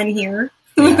one here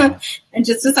and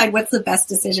just decide what's the best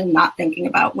decision, not thinking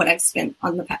about what I've spent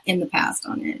on in the past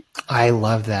on it. I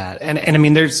love that. And I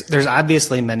mean, there's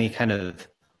obviously many kind of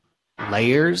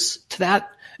layers to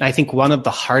that. And I think one of the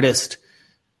hardest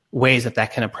ways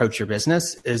that can approach your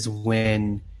business is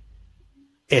when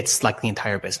it's like the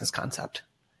entire business concept.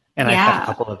 And I've got a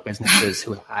couple of businesses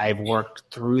who I've worked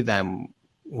through them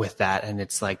with that. And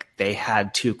it's like they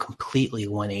had to completely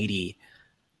 180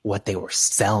 what they were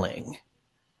selling.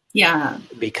 Yeah.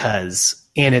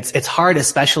 And it's hard,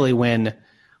 especially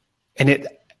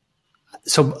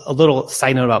so a little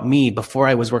side note about me, before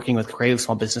I was working with creative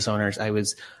small business owners, I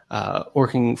was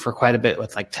working for quite a bit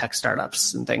with like tech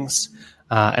startups and things.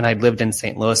 And I lived in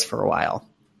St. Louis for a while.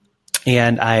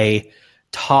 And I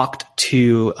talked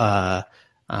to a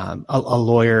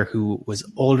lawyer who was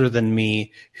older than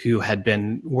me, who had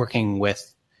been working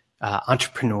with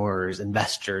entrepreneurs,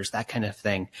 investors, that kind of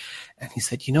thing. And he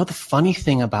said, you know, the funny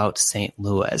thing about St.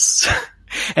 Louis,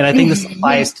 and I think this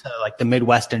applies to like the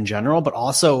Midwest in general, but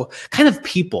also kind of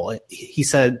people. He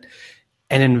said,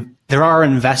 there are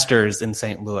investors in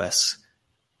St. Louis,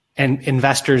 and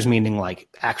investors meaning like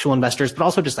actual investors, but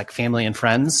also just like family and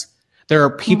friends. There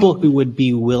are people who would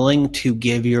be willing to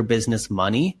give your business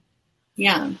money.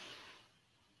 Yeah.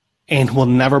 And will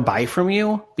never buy from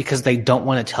you because they don't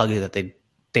want to tell you that they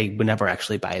would never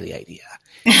actually buy the idea.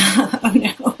 Oh,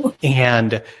 no.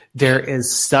 And there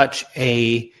is such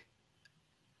I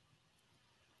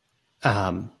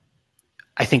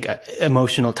think,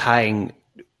 emotional tying,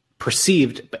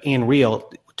 perceived and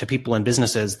real, to people in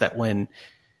businesses that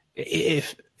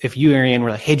if you, Arianne, were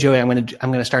like, hey, Joey, I'm going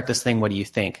to start this thing. What do you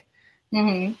think?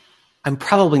 Mm-hmm. I'm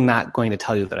probably not going to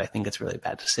tell you that I think it's a really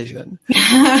bad decision.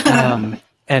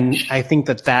 And I think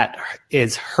that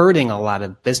is hurting a lot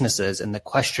of businesses. And the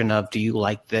question of, do you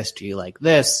like this? Do you like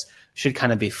this? Should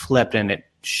kind of be flipped. And it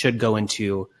should go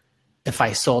into, if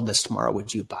I sold this tomorrow,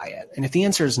 would you buy it? And if the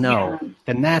answer is no,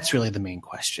 then that's really the main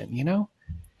question, you know?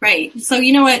 Right. So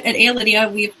you know what? At Lydia,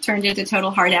 we've turned into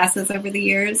total hard asses over the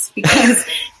years because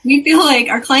we feel like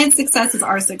our client's success is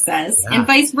our success and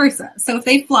vice versa. So if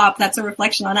they flop, that's a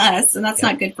reflection on us and that's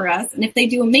not good for us. And if they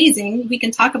do amazing, we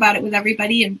can talk about it with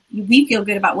everybody and we feel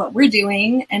good about what we're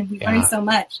doing and we learn so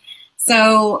much.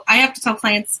 So I have to tell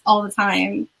clients all the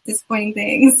time disappointing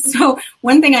things. So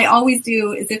one thing I always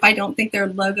do is if I don't think their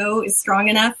logo is strong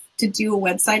enough to do a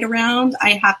website around,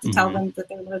 I have to tell them that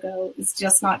their logo is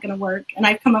just not going to work. And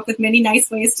I've come up with many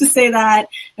nice ways to say that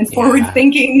and forward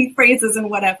thinking phrases and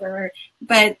whatever.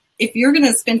 But if you're going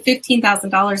to spend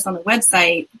 $15,000 on a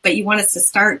website, but you want us to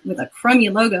start with a crummy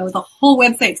logo, the whole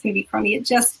website's going to be crummy. It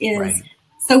just is. Right.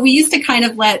 So we used to kind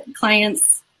of let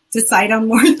clients decide on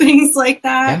more things like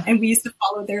that. And we used to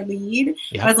follow their lead.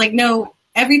 I was like, no,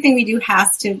 everything we do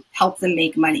has to help them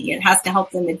make money. It has to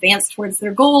help them advance towards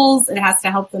their goals. It has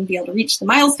to help them be able to reach the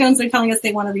milestones they're telling us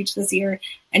they want to reach this year.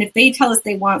 And if they tell us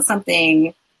they want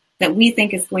something that we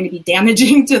think is going to be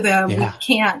damaging to them, we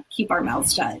can't keep our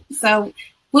mouths shut. So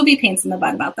we'll be pains in the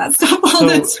butt about that stuff all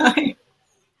the time.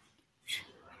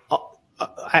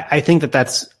 I think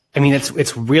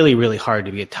it's really, really hard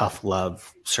to be a tough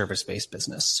love service-based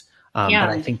business. But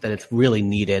I think that it's really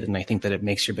needed. And I think that it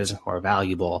makes your business more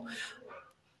valuable.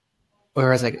 or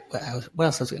was I, what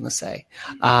else was I going to say?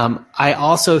 I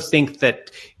also think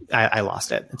that I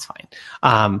lost it. It's fine.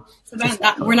 So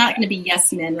we're not going to be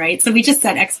yes men, right? So we just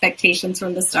set expectations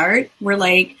from the start. We're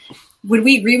like, when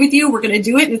we agree with you, we're going to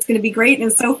do it and it's going to be great and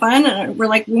it's so fun. And we're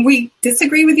like, when we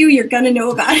disagree with you, you're going to know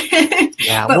about it.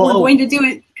 Yeah, but we're going to do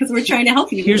it because we're trying to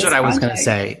help you. Here's what I was going to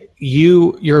say.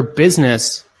 Your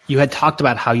business, you had talked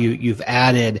about how you've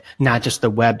added not just the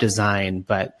web design,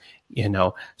 but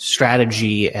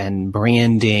strategy and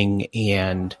branding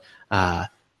and kind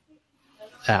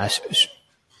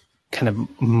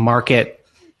of market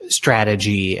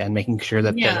strategy and making sure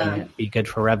that they're going to be good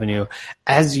for revenue.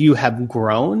 As you have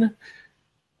grown,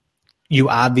 you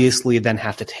obviously then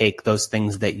have to take those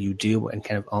things that you do and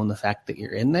kind of own the fact that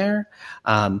you're in there.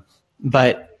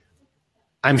 But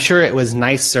I'm sure it was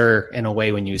nicer in a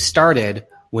way when you started,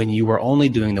 when you were only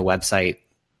doing the website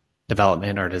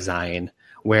development or design,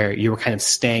 where you were kind of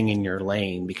staying in your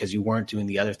lane because you weren't doing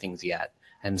the other things yet.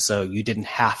 And so you didn't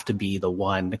have to be the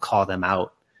one to call them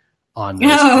out on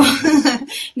those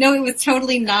things. No, it was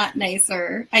totally not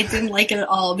nicer. I didn't like it at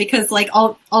all because like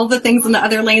all the things in the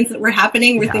other lanes that were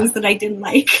happening were things that I didn't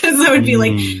like. So it would be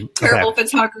like terrible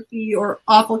photography or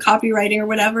awful copywriting or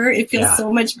whatever. It feels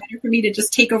so much better for me to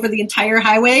just take over the entire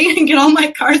highway and get all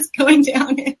my cars going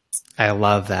down it. I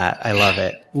love that. I love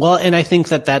it. Well, and I think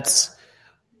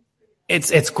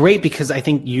it's great because I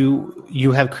think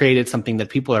you have created something that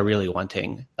people are really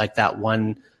wanting, like that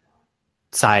one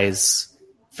size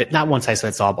fit, not one size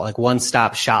fits all, but like one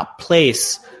stop shop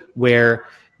place where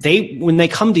when they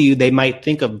come to you, they might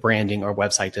think of branding or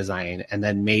website design, and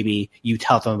then maybe you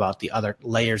tell them about the other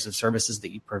layers of services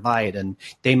that you provide, and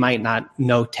they might not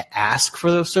know to ask for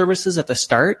those services at the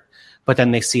start, but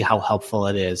then they see how helpful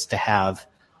it is to have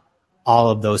all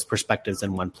of those perspectives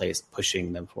in one place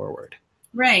pushing them forward.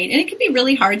 Right. And it can be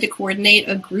really hard to coordinate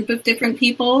a group of different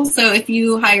people. So if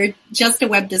you hire just a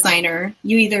web designer,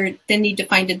 you either then need to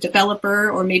find a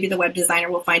developer, or maybe the web designer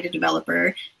will find a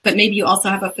developer, but maybe you also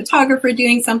have a photographer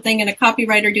doing something and a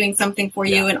copywriter doing something for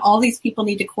you. And all these people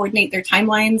need to coordinate their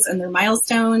timelines and their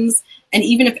milestones. And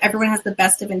even if everyone has the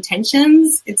best of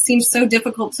intentions, it seems so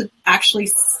difficult to actually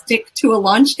stick to a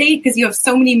launch date because you have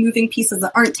so many moving pieces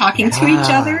that aren't talking to each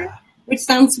other, which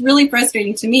sounds really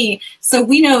frustrating to me. So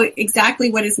we know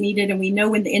exactly what is needed, and we know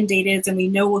when the end date is, and we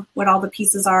know what all the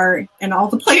pieces are, and all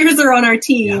the players are on our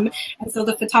team. Yeah. And so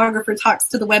the photographer talks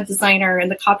to the web designer,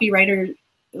 and the copywriter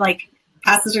like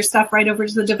passes her stuff right over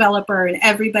to the developer, and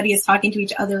everybody is talking to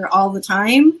each other all the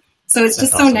time. So it's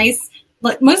just so nice.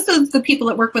 Like most of the people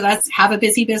that work with us have a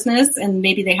busy business, and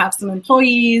maybe they have some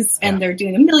employees and they're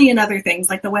doing a million other things.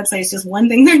 Like the website is just one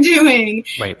thing they're doing.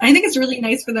 Right. I think it's really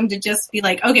nice for them to just be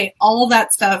like, okay, all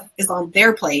that stuff is on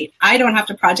their plate. I don't have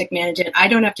to project manage it. I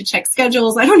don't have to check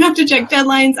schedules. I don't have to check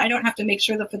deadlines. I don't have to make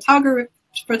sure the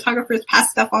photographers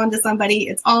pass stuff on to somebody.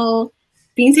 It's all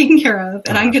being taken care of,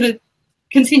 and I'm going to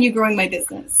continue growing my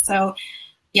business. So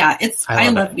yeah, I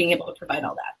love being able to provide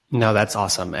all that. No, that's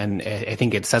awesome. And I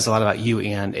think it says a lot about you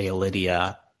and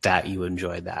Lydia that you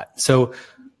enjoyed that. So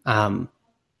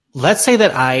let's say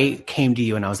that I came to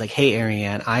you and I was like, hey,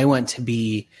 Arianne, I want to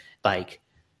be like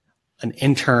an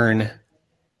intern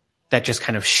that just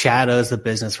kind of shadows the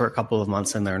business for a couple of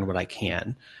months and learn what I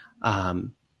can.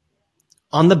 On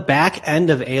the back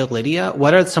end of Lydia,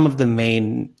 what are some of the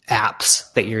main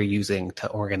apps that you're using to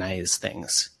organize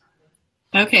things?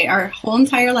 Okay, our whole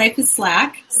entire life is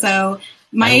Slack. So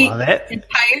my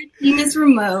entire team is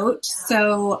remote.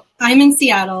 So I'm in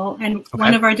Seattle, and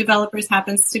one of our developers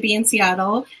happens to be in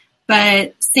Seattle.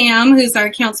 But Sam, who's our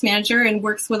accounts manager and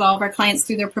works with all of our clients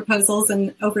through their proposals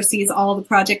and oversees all the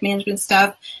project management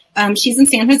stuff, she's in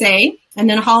San Jose. And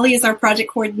then Holly is our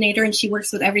project coordinator, and she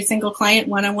works with every single client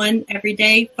one-on-one every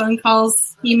day, phone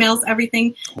calls, emails,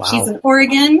 everything. Wow. She's in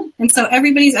Oregon. And so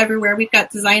everybody's everywhere. We've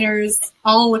got designers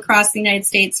all across the United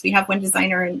States. We have one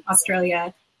designer in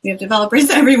Australia. We have developers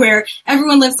everywhere.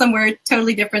 Everyone lives somewhere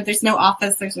totally different. There's no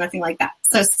office. There's nothing like that.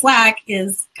 So Slack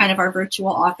is kind of our virtual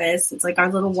office. It's like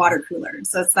our little water cooler.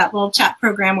 So it's that little chat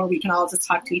program where we can all just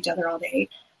talk to each other all day.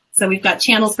 So we've got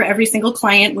channels for every single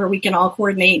client where we can all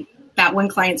coordinate that one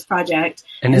client's project.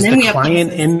 And is then the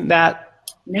client in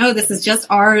that? No, this is just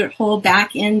our whole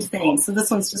back end thing. So this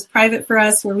one's just private for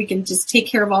us, where we can just take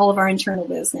care of all of our internal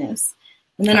business.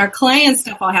 And then our client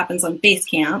stuff all happens on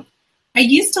Basecamp. I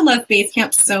used to love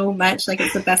Basecamp so much, like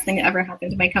it's the best thing that ever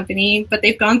happened to my company, but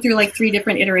they've gone through like 3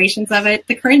 different iterations of it.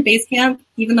 The current Basecamp,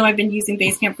 even though I've been using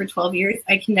Basecamp for 12 years,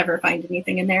 I can never find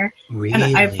anything in there. Really?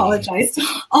 And I apologize to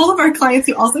all of our clients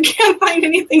who also can't find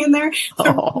anything in there.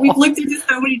 So we've looked into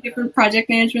so many different project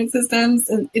management systems,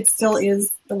 and it still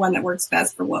is the one that works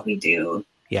best for what we do.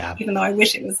 Yeah. Even though I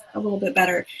wish it was a little bit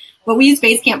better. But we use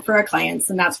Basecamp for our clients,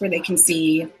 and that's where they can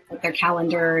see like their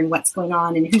calendar and what's going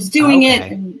on and who's doing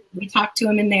it. And we talk to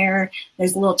them in there.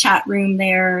 There's a little chat room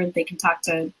there, and they can talk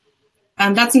to.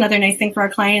 That's another nice thing for our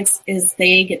clients is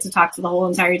they get to talk to the whole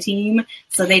entire team.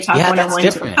 So they talk one-on-one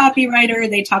to the copywriter.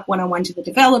 They talk one-on-one to the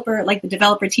developer. Like the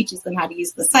developer teaches them how to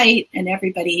use the site, and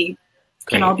everybody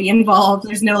can all be involved.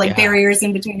 There's no barriers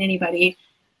in between anybody.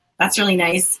 That's really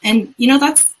nice. And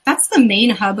that's the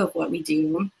main hub of what we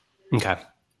do. Okay.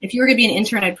 If you were going to be an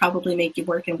intern, I'd probably make you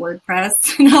work in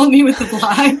WordPress and help me with the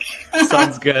blog.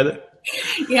 Sounds good.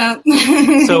 Yeah.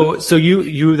 So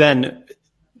you then,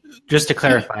 just to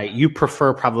clarify, you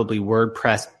prefer probably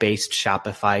WordPress-based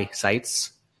Shopify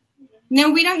sites?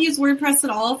 No, we don't use WordPress at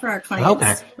all for our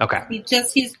clients. Okay. We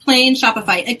just use plain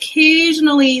Shopify.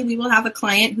 Occasionally, we will have a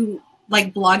client who,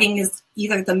 like, blogging is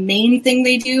either the main thing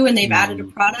they do and they've added a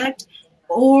product,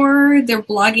 or their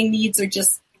blogging needs are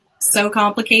just so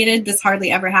complicated. This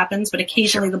hardly ever happens, but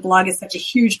occasionally the blog is such a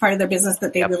huge part of their business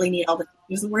that they really need all the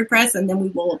features of WordPress, and then we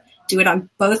will do it on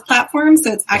both platforms.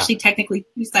 So it's actually technically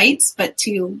two sites, but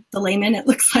to the layman, it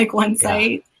looks like one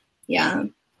site. Yeah.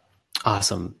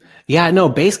 Awesome. Yeah, no,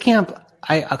 Basecamp,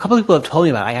 a couple of people have told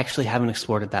me about it. I actually haven't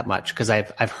explored it that much because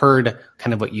I've heard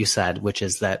kind of what you said, which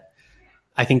is that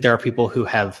I think there are people who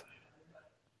have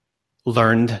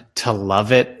learned to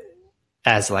love it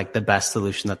as like the best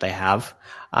solution that they have.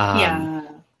 No,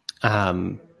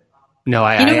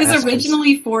 it was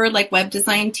originally for like web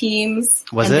design teams.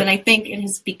 Then I think it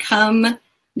has become,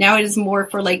 now it is more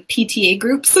for like PTA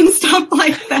groups and stuff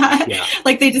like that. Yeah.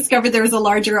 Like they discovered there was a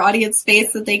larger audience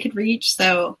space that they could reach.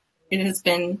 So it has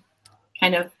been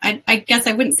kind of, I guess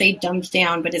I wouldn't say dumbed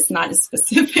down, but it's not as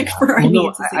specific for our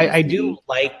needs. I do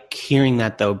like hearing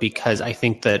that though, because I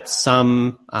think that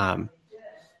some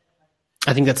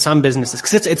businesses,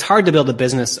 because it's hard to build a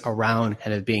business around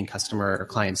kind of being customer or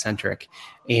client centric.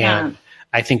 And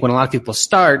I think when a lot of people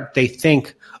start, they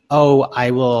think, oh,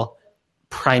 I will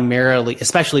primarily,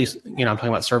 especially, I'm talking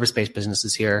about service-based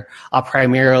businesses here, I'll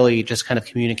primarily just kind of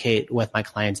communicate with my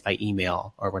clients by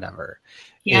email or whatever.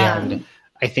 Yeah. And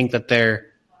I think that there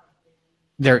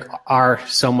are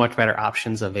so much better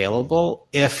options available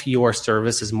if your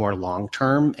service is more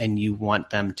long-term and you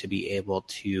want them to be able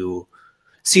to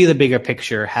see the bigger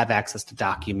picture, have access to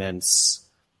documents.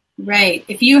 Right.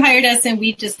 If you hired us and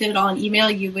we just did it all in email,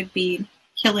 you would be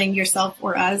killing yourself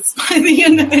or us by the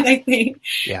end of it, I think.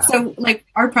 Yeah. So like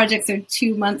our projects are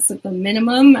 2 months at the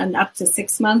minimum and up to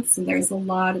 6 months. And there's a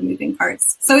lot of moving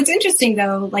parts. So it's interesting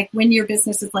though, like when your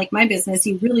business is like my business,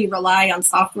 you really rely on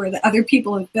software that other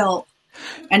people have built.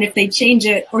 And if they change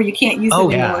it or you can't use it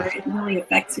anymore, it really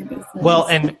affects your business. Well,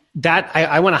 and that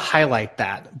I want to highlight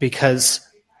that because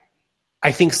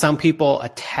I think some people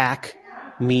attack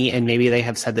me, and maybe they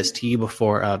have said this to you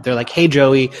before. They're like, hey,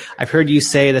 Joey, I've heard you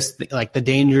say this, like the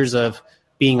dangers of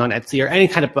being on Etsy or any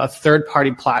kind of a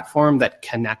third-party platform that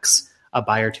connects a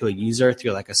buyer to a user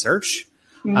through like a search.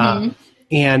 Mm-hmm.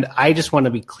 And I just want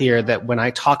to be clear that when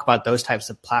I talk about those types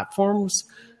of platforms,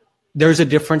 there's a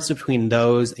difference between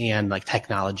those and like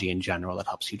technology in general that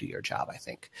helps you do your job, I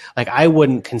think. Like I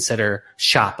wouldn't consider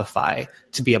Shopify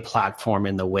to be a platform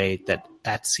in the way that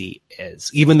Etsy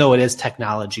is, even though it is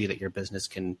technology that your business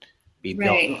can be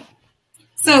built on.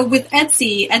 So with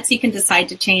Etsy can decide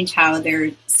to change how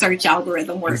their search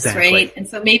algorithm works, right? And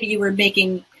so maybe you were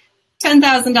making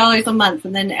 $10,000 a month,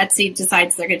 and then Etsy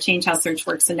decides they're going to change how search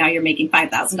works, and now you're making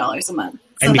 $5,000 a month.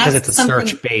 So and because it's a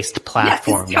search-based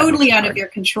platform. It's totally out of your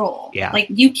control. Yeah. Like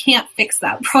you can't fix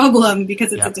that problem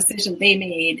because it's a decision they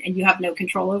made and you have no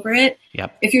control over it.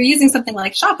 Yep. If you're using something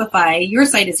like Shopify, your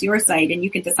site is your site and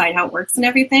you can decide how it works and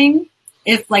everything.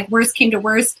 If like worst came to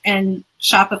worst and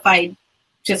Shopify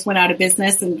just went out of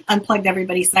business and unplugged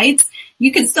everybody's sites,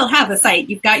 you can still have a site.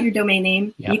 You've got your domain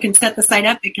name. Yep. You can set the site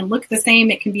up. It can look the same.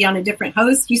 It can be on a different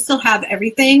host. You still have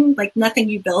everything. Like nothing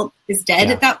you built is dead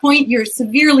at that point. You're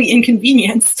severely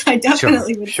inconvenienced. I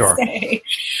definitely would say,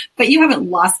 but you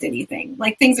haven't lost anything.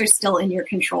 Like things are still in your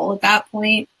control at that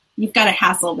point. You've got a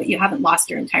hassle, but you haven't lost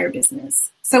your entire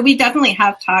business. So we definitely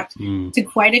have talked to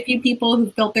quite a few people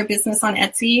who've built their business on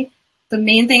Etsy. The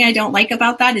main thing I don't like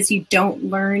about that is you don't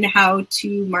learn how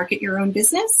to market your own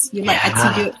business. You let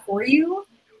Etsy do it for you.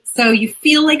 So you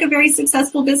feel like a very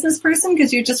successful business person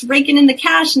because you're just raking in the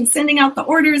cash and sending out the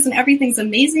orders and everything's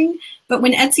amazing. But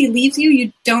when Etsy leaves you,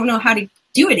 you don't know how to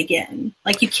do it again.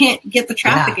 Like you can't get the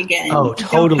traffic again. Oh, you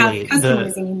totally. don't have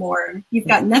customers anymore. You've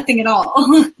got nothing at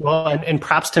all. Well, and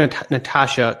props to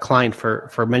Natasha Klein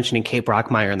for mentioning Kate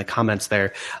Brockmeyer in the comments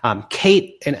there.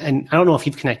 Kate, and I don't know if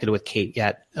you've connected with Kate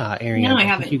yet, Arianne. No, I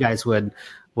haven't. I think you guys would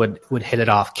would hit it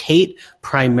off. Kate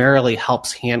primarily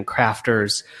helps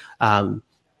handcrafters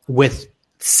with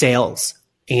sales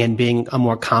and being a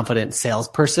more confident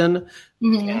salesperson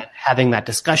and having that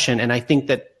discussion. And I think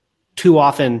that too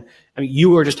often, I mean, you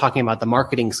were just talking about the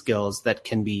marketing skills that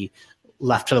can be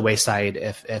left to the wayside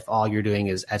if all you're doing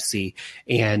is Etsy.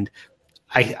 And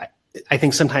I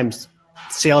think sometimes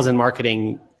sales and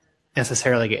marketing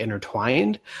necessarily get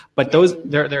intertwined, but those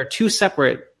they're two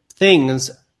separate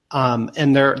things.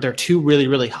 And they're two really,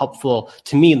 really helpful,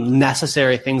 to me,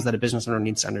 necessary things that a business owner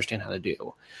needs to understand how to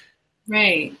do.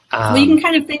 Right. Well, you can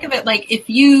kind of think of it like if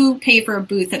you pay for a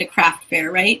booth at a craft fair,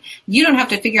 right? You don't have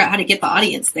to figure out how to get the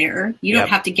audience there. You don't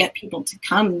have to get people to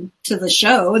come to the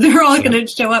show. They're all going to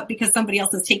show up because somebody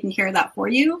else is taking care of that for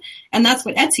you. And that's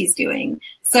what Etsy's doing.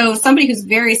 So somebody who's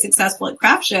very successful at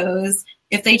craft shows,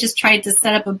 if they just tried to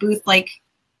set up a booth like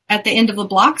at the end of a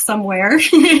block somewhere,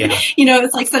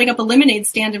 it's like setting up a lemonade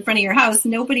stand in front of your house.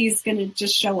 Nobody's going to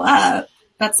just show up.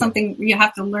 That's something you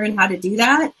have to learn how to do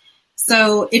that.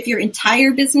 So if your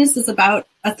entire business is about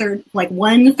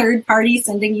one third party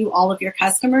sending you all of your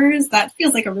customers, that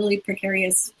feels like a really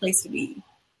precarious place to be.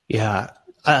 Yeah.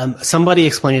 Somebody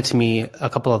explained it to me a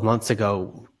couple of months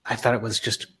ago. I thought it was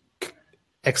just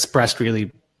expressed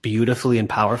really beautifully and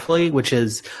powerfully, which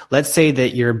is, let's say that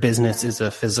your business is a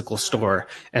physical store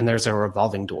and there's a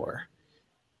revolving door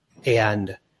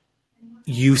and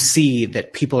you see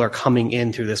that people are coming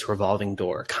in through this revolving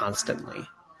door constantly.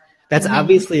 That's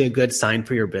obviously a good sign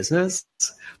for your business,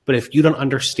 but if you don't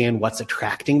understand what's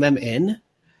attracting them in,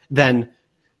 then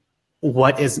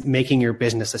what is making your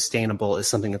business sustainable is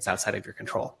something that's outside of your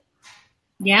control.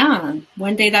 Yeah.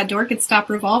 One day that door could stop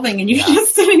revolving and you're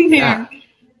just sitting there.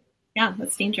 Yeah,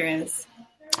 that's dangerous.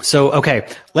 So, okay,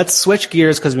 let's switch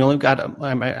gears because we only got,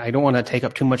 I don't want to take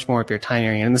up too much more of your time,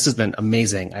 Arianne, and this has been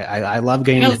amazing. I love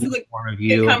getting to know more of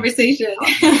you. Good conversation.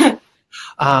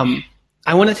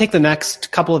 I want to take the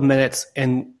next couple of minutes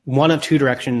in one of two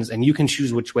directions, and you can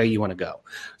choose which way you want to go.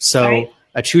 So,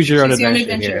 choose your own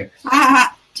adventure.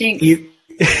 Jinx.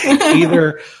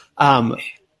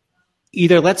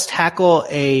 Either let's tackle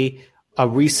a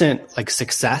recent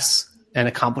success and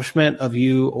accomplishment of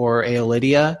you or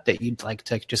Lydia that you'd like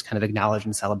to just kind of acknowledge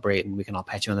and celebrate, and we can all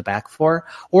pat you on the back for,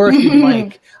 or if you'd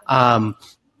like,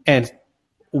 and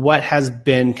what has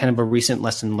been kind of a recent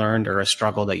lesson learned or a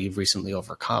struggle that you've recently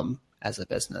overcome as a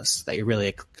business that you're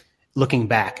really looking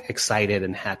back excited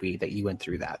and happy that you went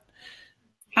through that.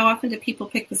 How often do people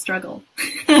pick the struggle?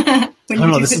 I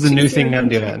don't know. This is a new thing I'm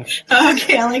doing.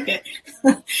 Okay, I like it.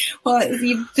 Well,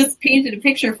 you've just painted a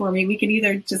picture for me. We can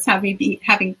either just have me be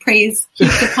having praise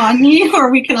heaped upon me, or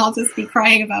we can all just be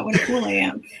crying about what cool I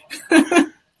am.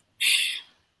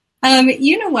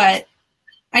 You know what?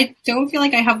 I don't feel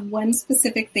like I have one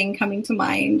specific thing coming to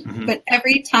mind, but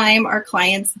every time our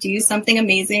clients do something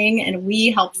amazing and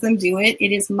we help them do it,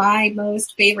 it is my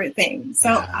most favorite thing. So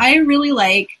I really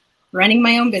like running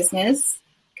my own business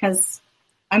because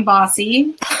I'm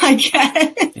bossy, I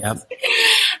guess. Yep.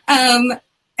 And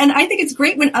I think it's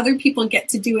great when other people get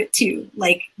to do it too.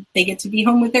 Like they get to be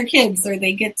home with their kids, or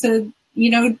they get to,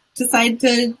 decide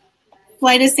to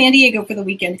fly to San Diego for the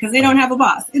weekend because they don't have a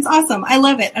boss. It's awesome. I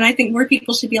love it. And I think more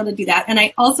people should be able to do that. And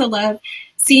I also love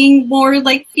seeing more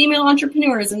female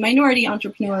entrepreneurs and minority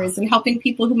entrepreneurs and helping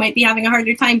people who might be having a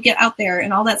harder time get out there,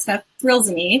 and all that stuff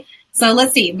thrills me. So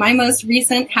let's see. My most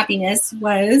recent happiness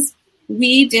was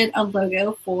we did a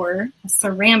logo for a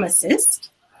ceramicist.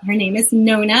 Her name is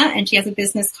Nona, and she has a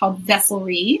business called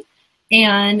Vesselry.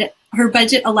 And her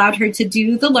budget allowed her to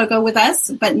do the logo with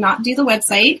us, but not do the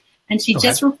website. And she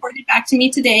just reported back to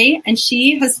me today, and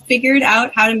she has figured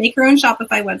out how to make her own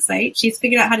Shopify website. She's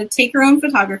figured out how to take her own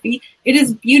photography. It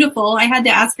is beautiful. I had to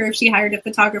ask her if she hired a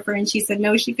photographer, and she said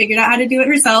no, she figured out how to do it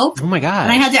herself. Oh my God.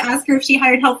 And I had to ask her if she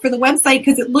hired help for the website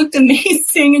because it looked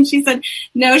amazing. And she said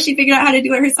no, she figured out how to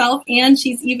do it herself. And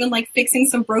she's even fixing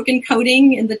some broken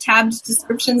coding in the tabbed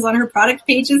descriptions on her product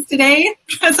pages today.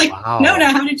 I was like, wow.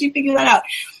 Nona, how did you figure that out?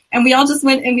 And we all just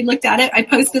went and we looked at it. I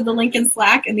posted the link in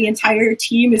Slack, and the entire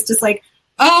team is just like,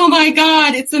 oh my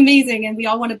God, it's amazing. And we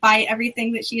all want to buy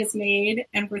everything that she has made,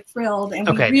 and we're thrilled. And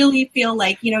we really feel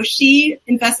like, she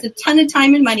invested a ton of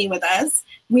time and money with us.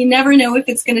 We never know if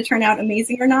it's going to turn out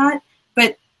amazing or not,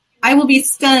 but I will be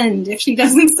stunned if she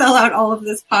doesn't sell out all of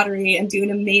this pottery and do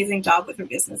an amazing job with her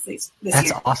business this year.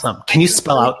 That's awesome. Can you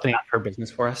spell out the name of her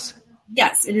business for us?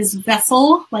 Yes, it is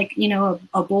Vessel,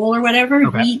 a bowl or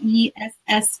whatever, Vessel,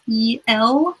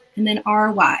 and then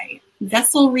RY.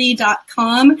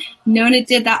 Vesselry.com. Nona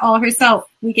did that all herself.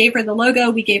 We gave her the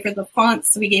logo, we gave her the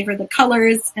fonts, we gave her the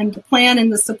colors and the plan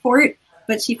and the support,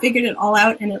 but she figured it all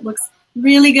out, and it looks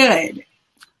really good.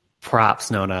 Props,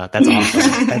 Nona. That's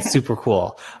awesome. That's super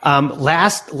cool.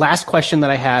 Last question that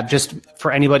I have, just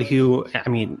for anybody who, I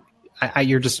mean,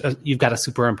 you've got a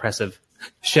super impressive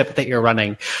ship that you're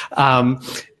running.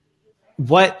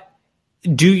 What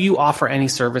do you offer any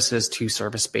services to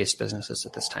service-based businesses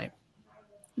at this time?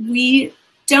 We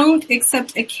don't,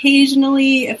 except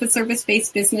occasionally if a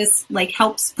service-based business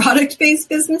helps product-based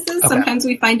businesses. Okay. Sometimes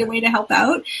we find a way to help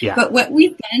out. Yeah. But what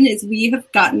we've done is we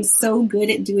have gotten so good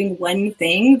at doing one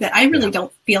thing that I really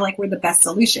don't feel like we're the best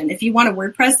solution. If you want a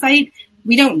WordPress site,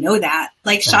 we don't know that.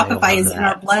 Shopify is in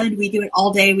our blood. We do it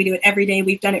all day. We do it every day.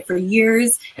 We've done it for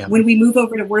years. Yep. When we move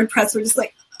over to WordPress, we're just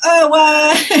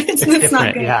it's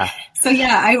not good. Yeah. So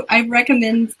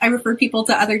I refer people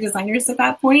to other designers at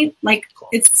that point. Cool.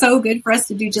 It's so good for us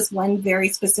to do just one very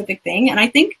specific thing. And I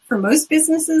think for most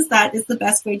businesses, that is the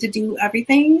best way to do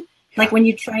everything. Yeah. When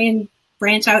you try and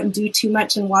branch out and do too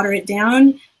much and water it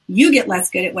down, you get less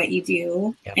good at what you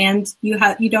do. Yeah. And you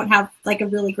don't have a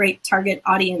really great target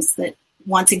audience that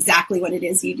wants exactly what it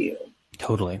is you do.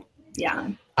 Totally. Yeah.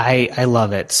 I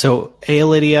love it. So,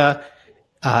 Lydia,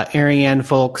 Arianne,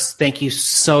 Fouks, thank you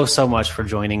so much for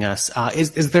joining us.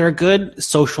 Is there a good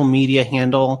social media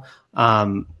handle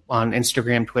on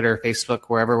Instagram, Twitter, Facebook,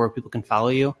 where people can follow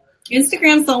you?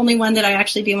 Instagram's the only one that I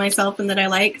actually do myself and that I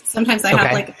like. Sometimes I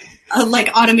have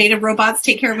automated robots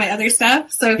take care of my other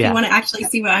stuff. So if you want to actually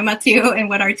see what I'm up to and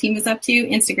what our team is up to,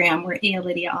 Instagram, we're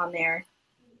Lydia on there.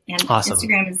 And awesome.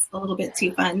 Instagram is a little bit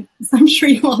too fun, as I'm sure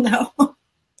you all know.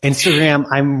 Instagram,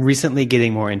 I'm recently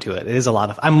getting more into it. It is a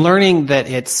lot of, I'm learning that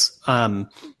it's,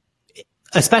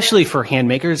 especially for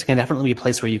handmakers, it can definitely be a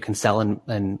place where you can sell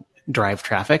and drive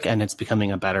traffic, and it's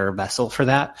becoming a better vessel for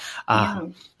that.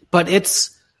 But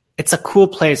it's a cool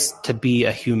place to be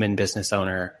a human business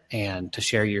owner and to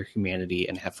share your humanity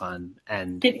and have fun.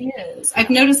 And it is. I've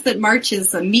noticed that March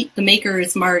is a Meet the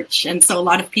Makers March. And so a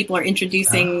lot of people are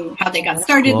introducing how they got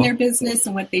started in their business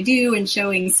and what they do and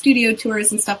showing studio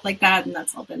tours and stuff like that. And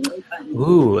that's all been really fun.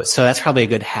 Ooh, so that's probably a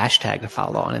good hashtag to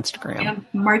follow on Instagram. Yeah,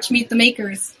 March Meet the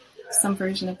Makers. Some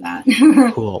version of that.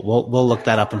 Cool. We'll look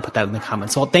that up and put that in the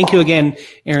comments. Well, thank you again,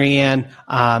 Arianne.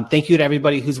 Thank you to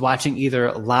everybody who's watching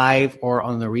either live or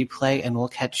on the replay, and we'll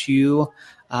catch you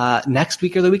next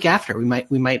week or the week after. We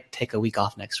might take a week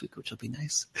off next week, which will be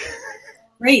nice.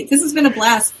 Great. This has been a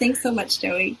blast. Thanks so much,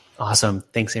 Joey. Awesome.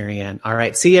 Thanks, Arianne. All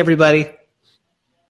right. See you, everybody.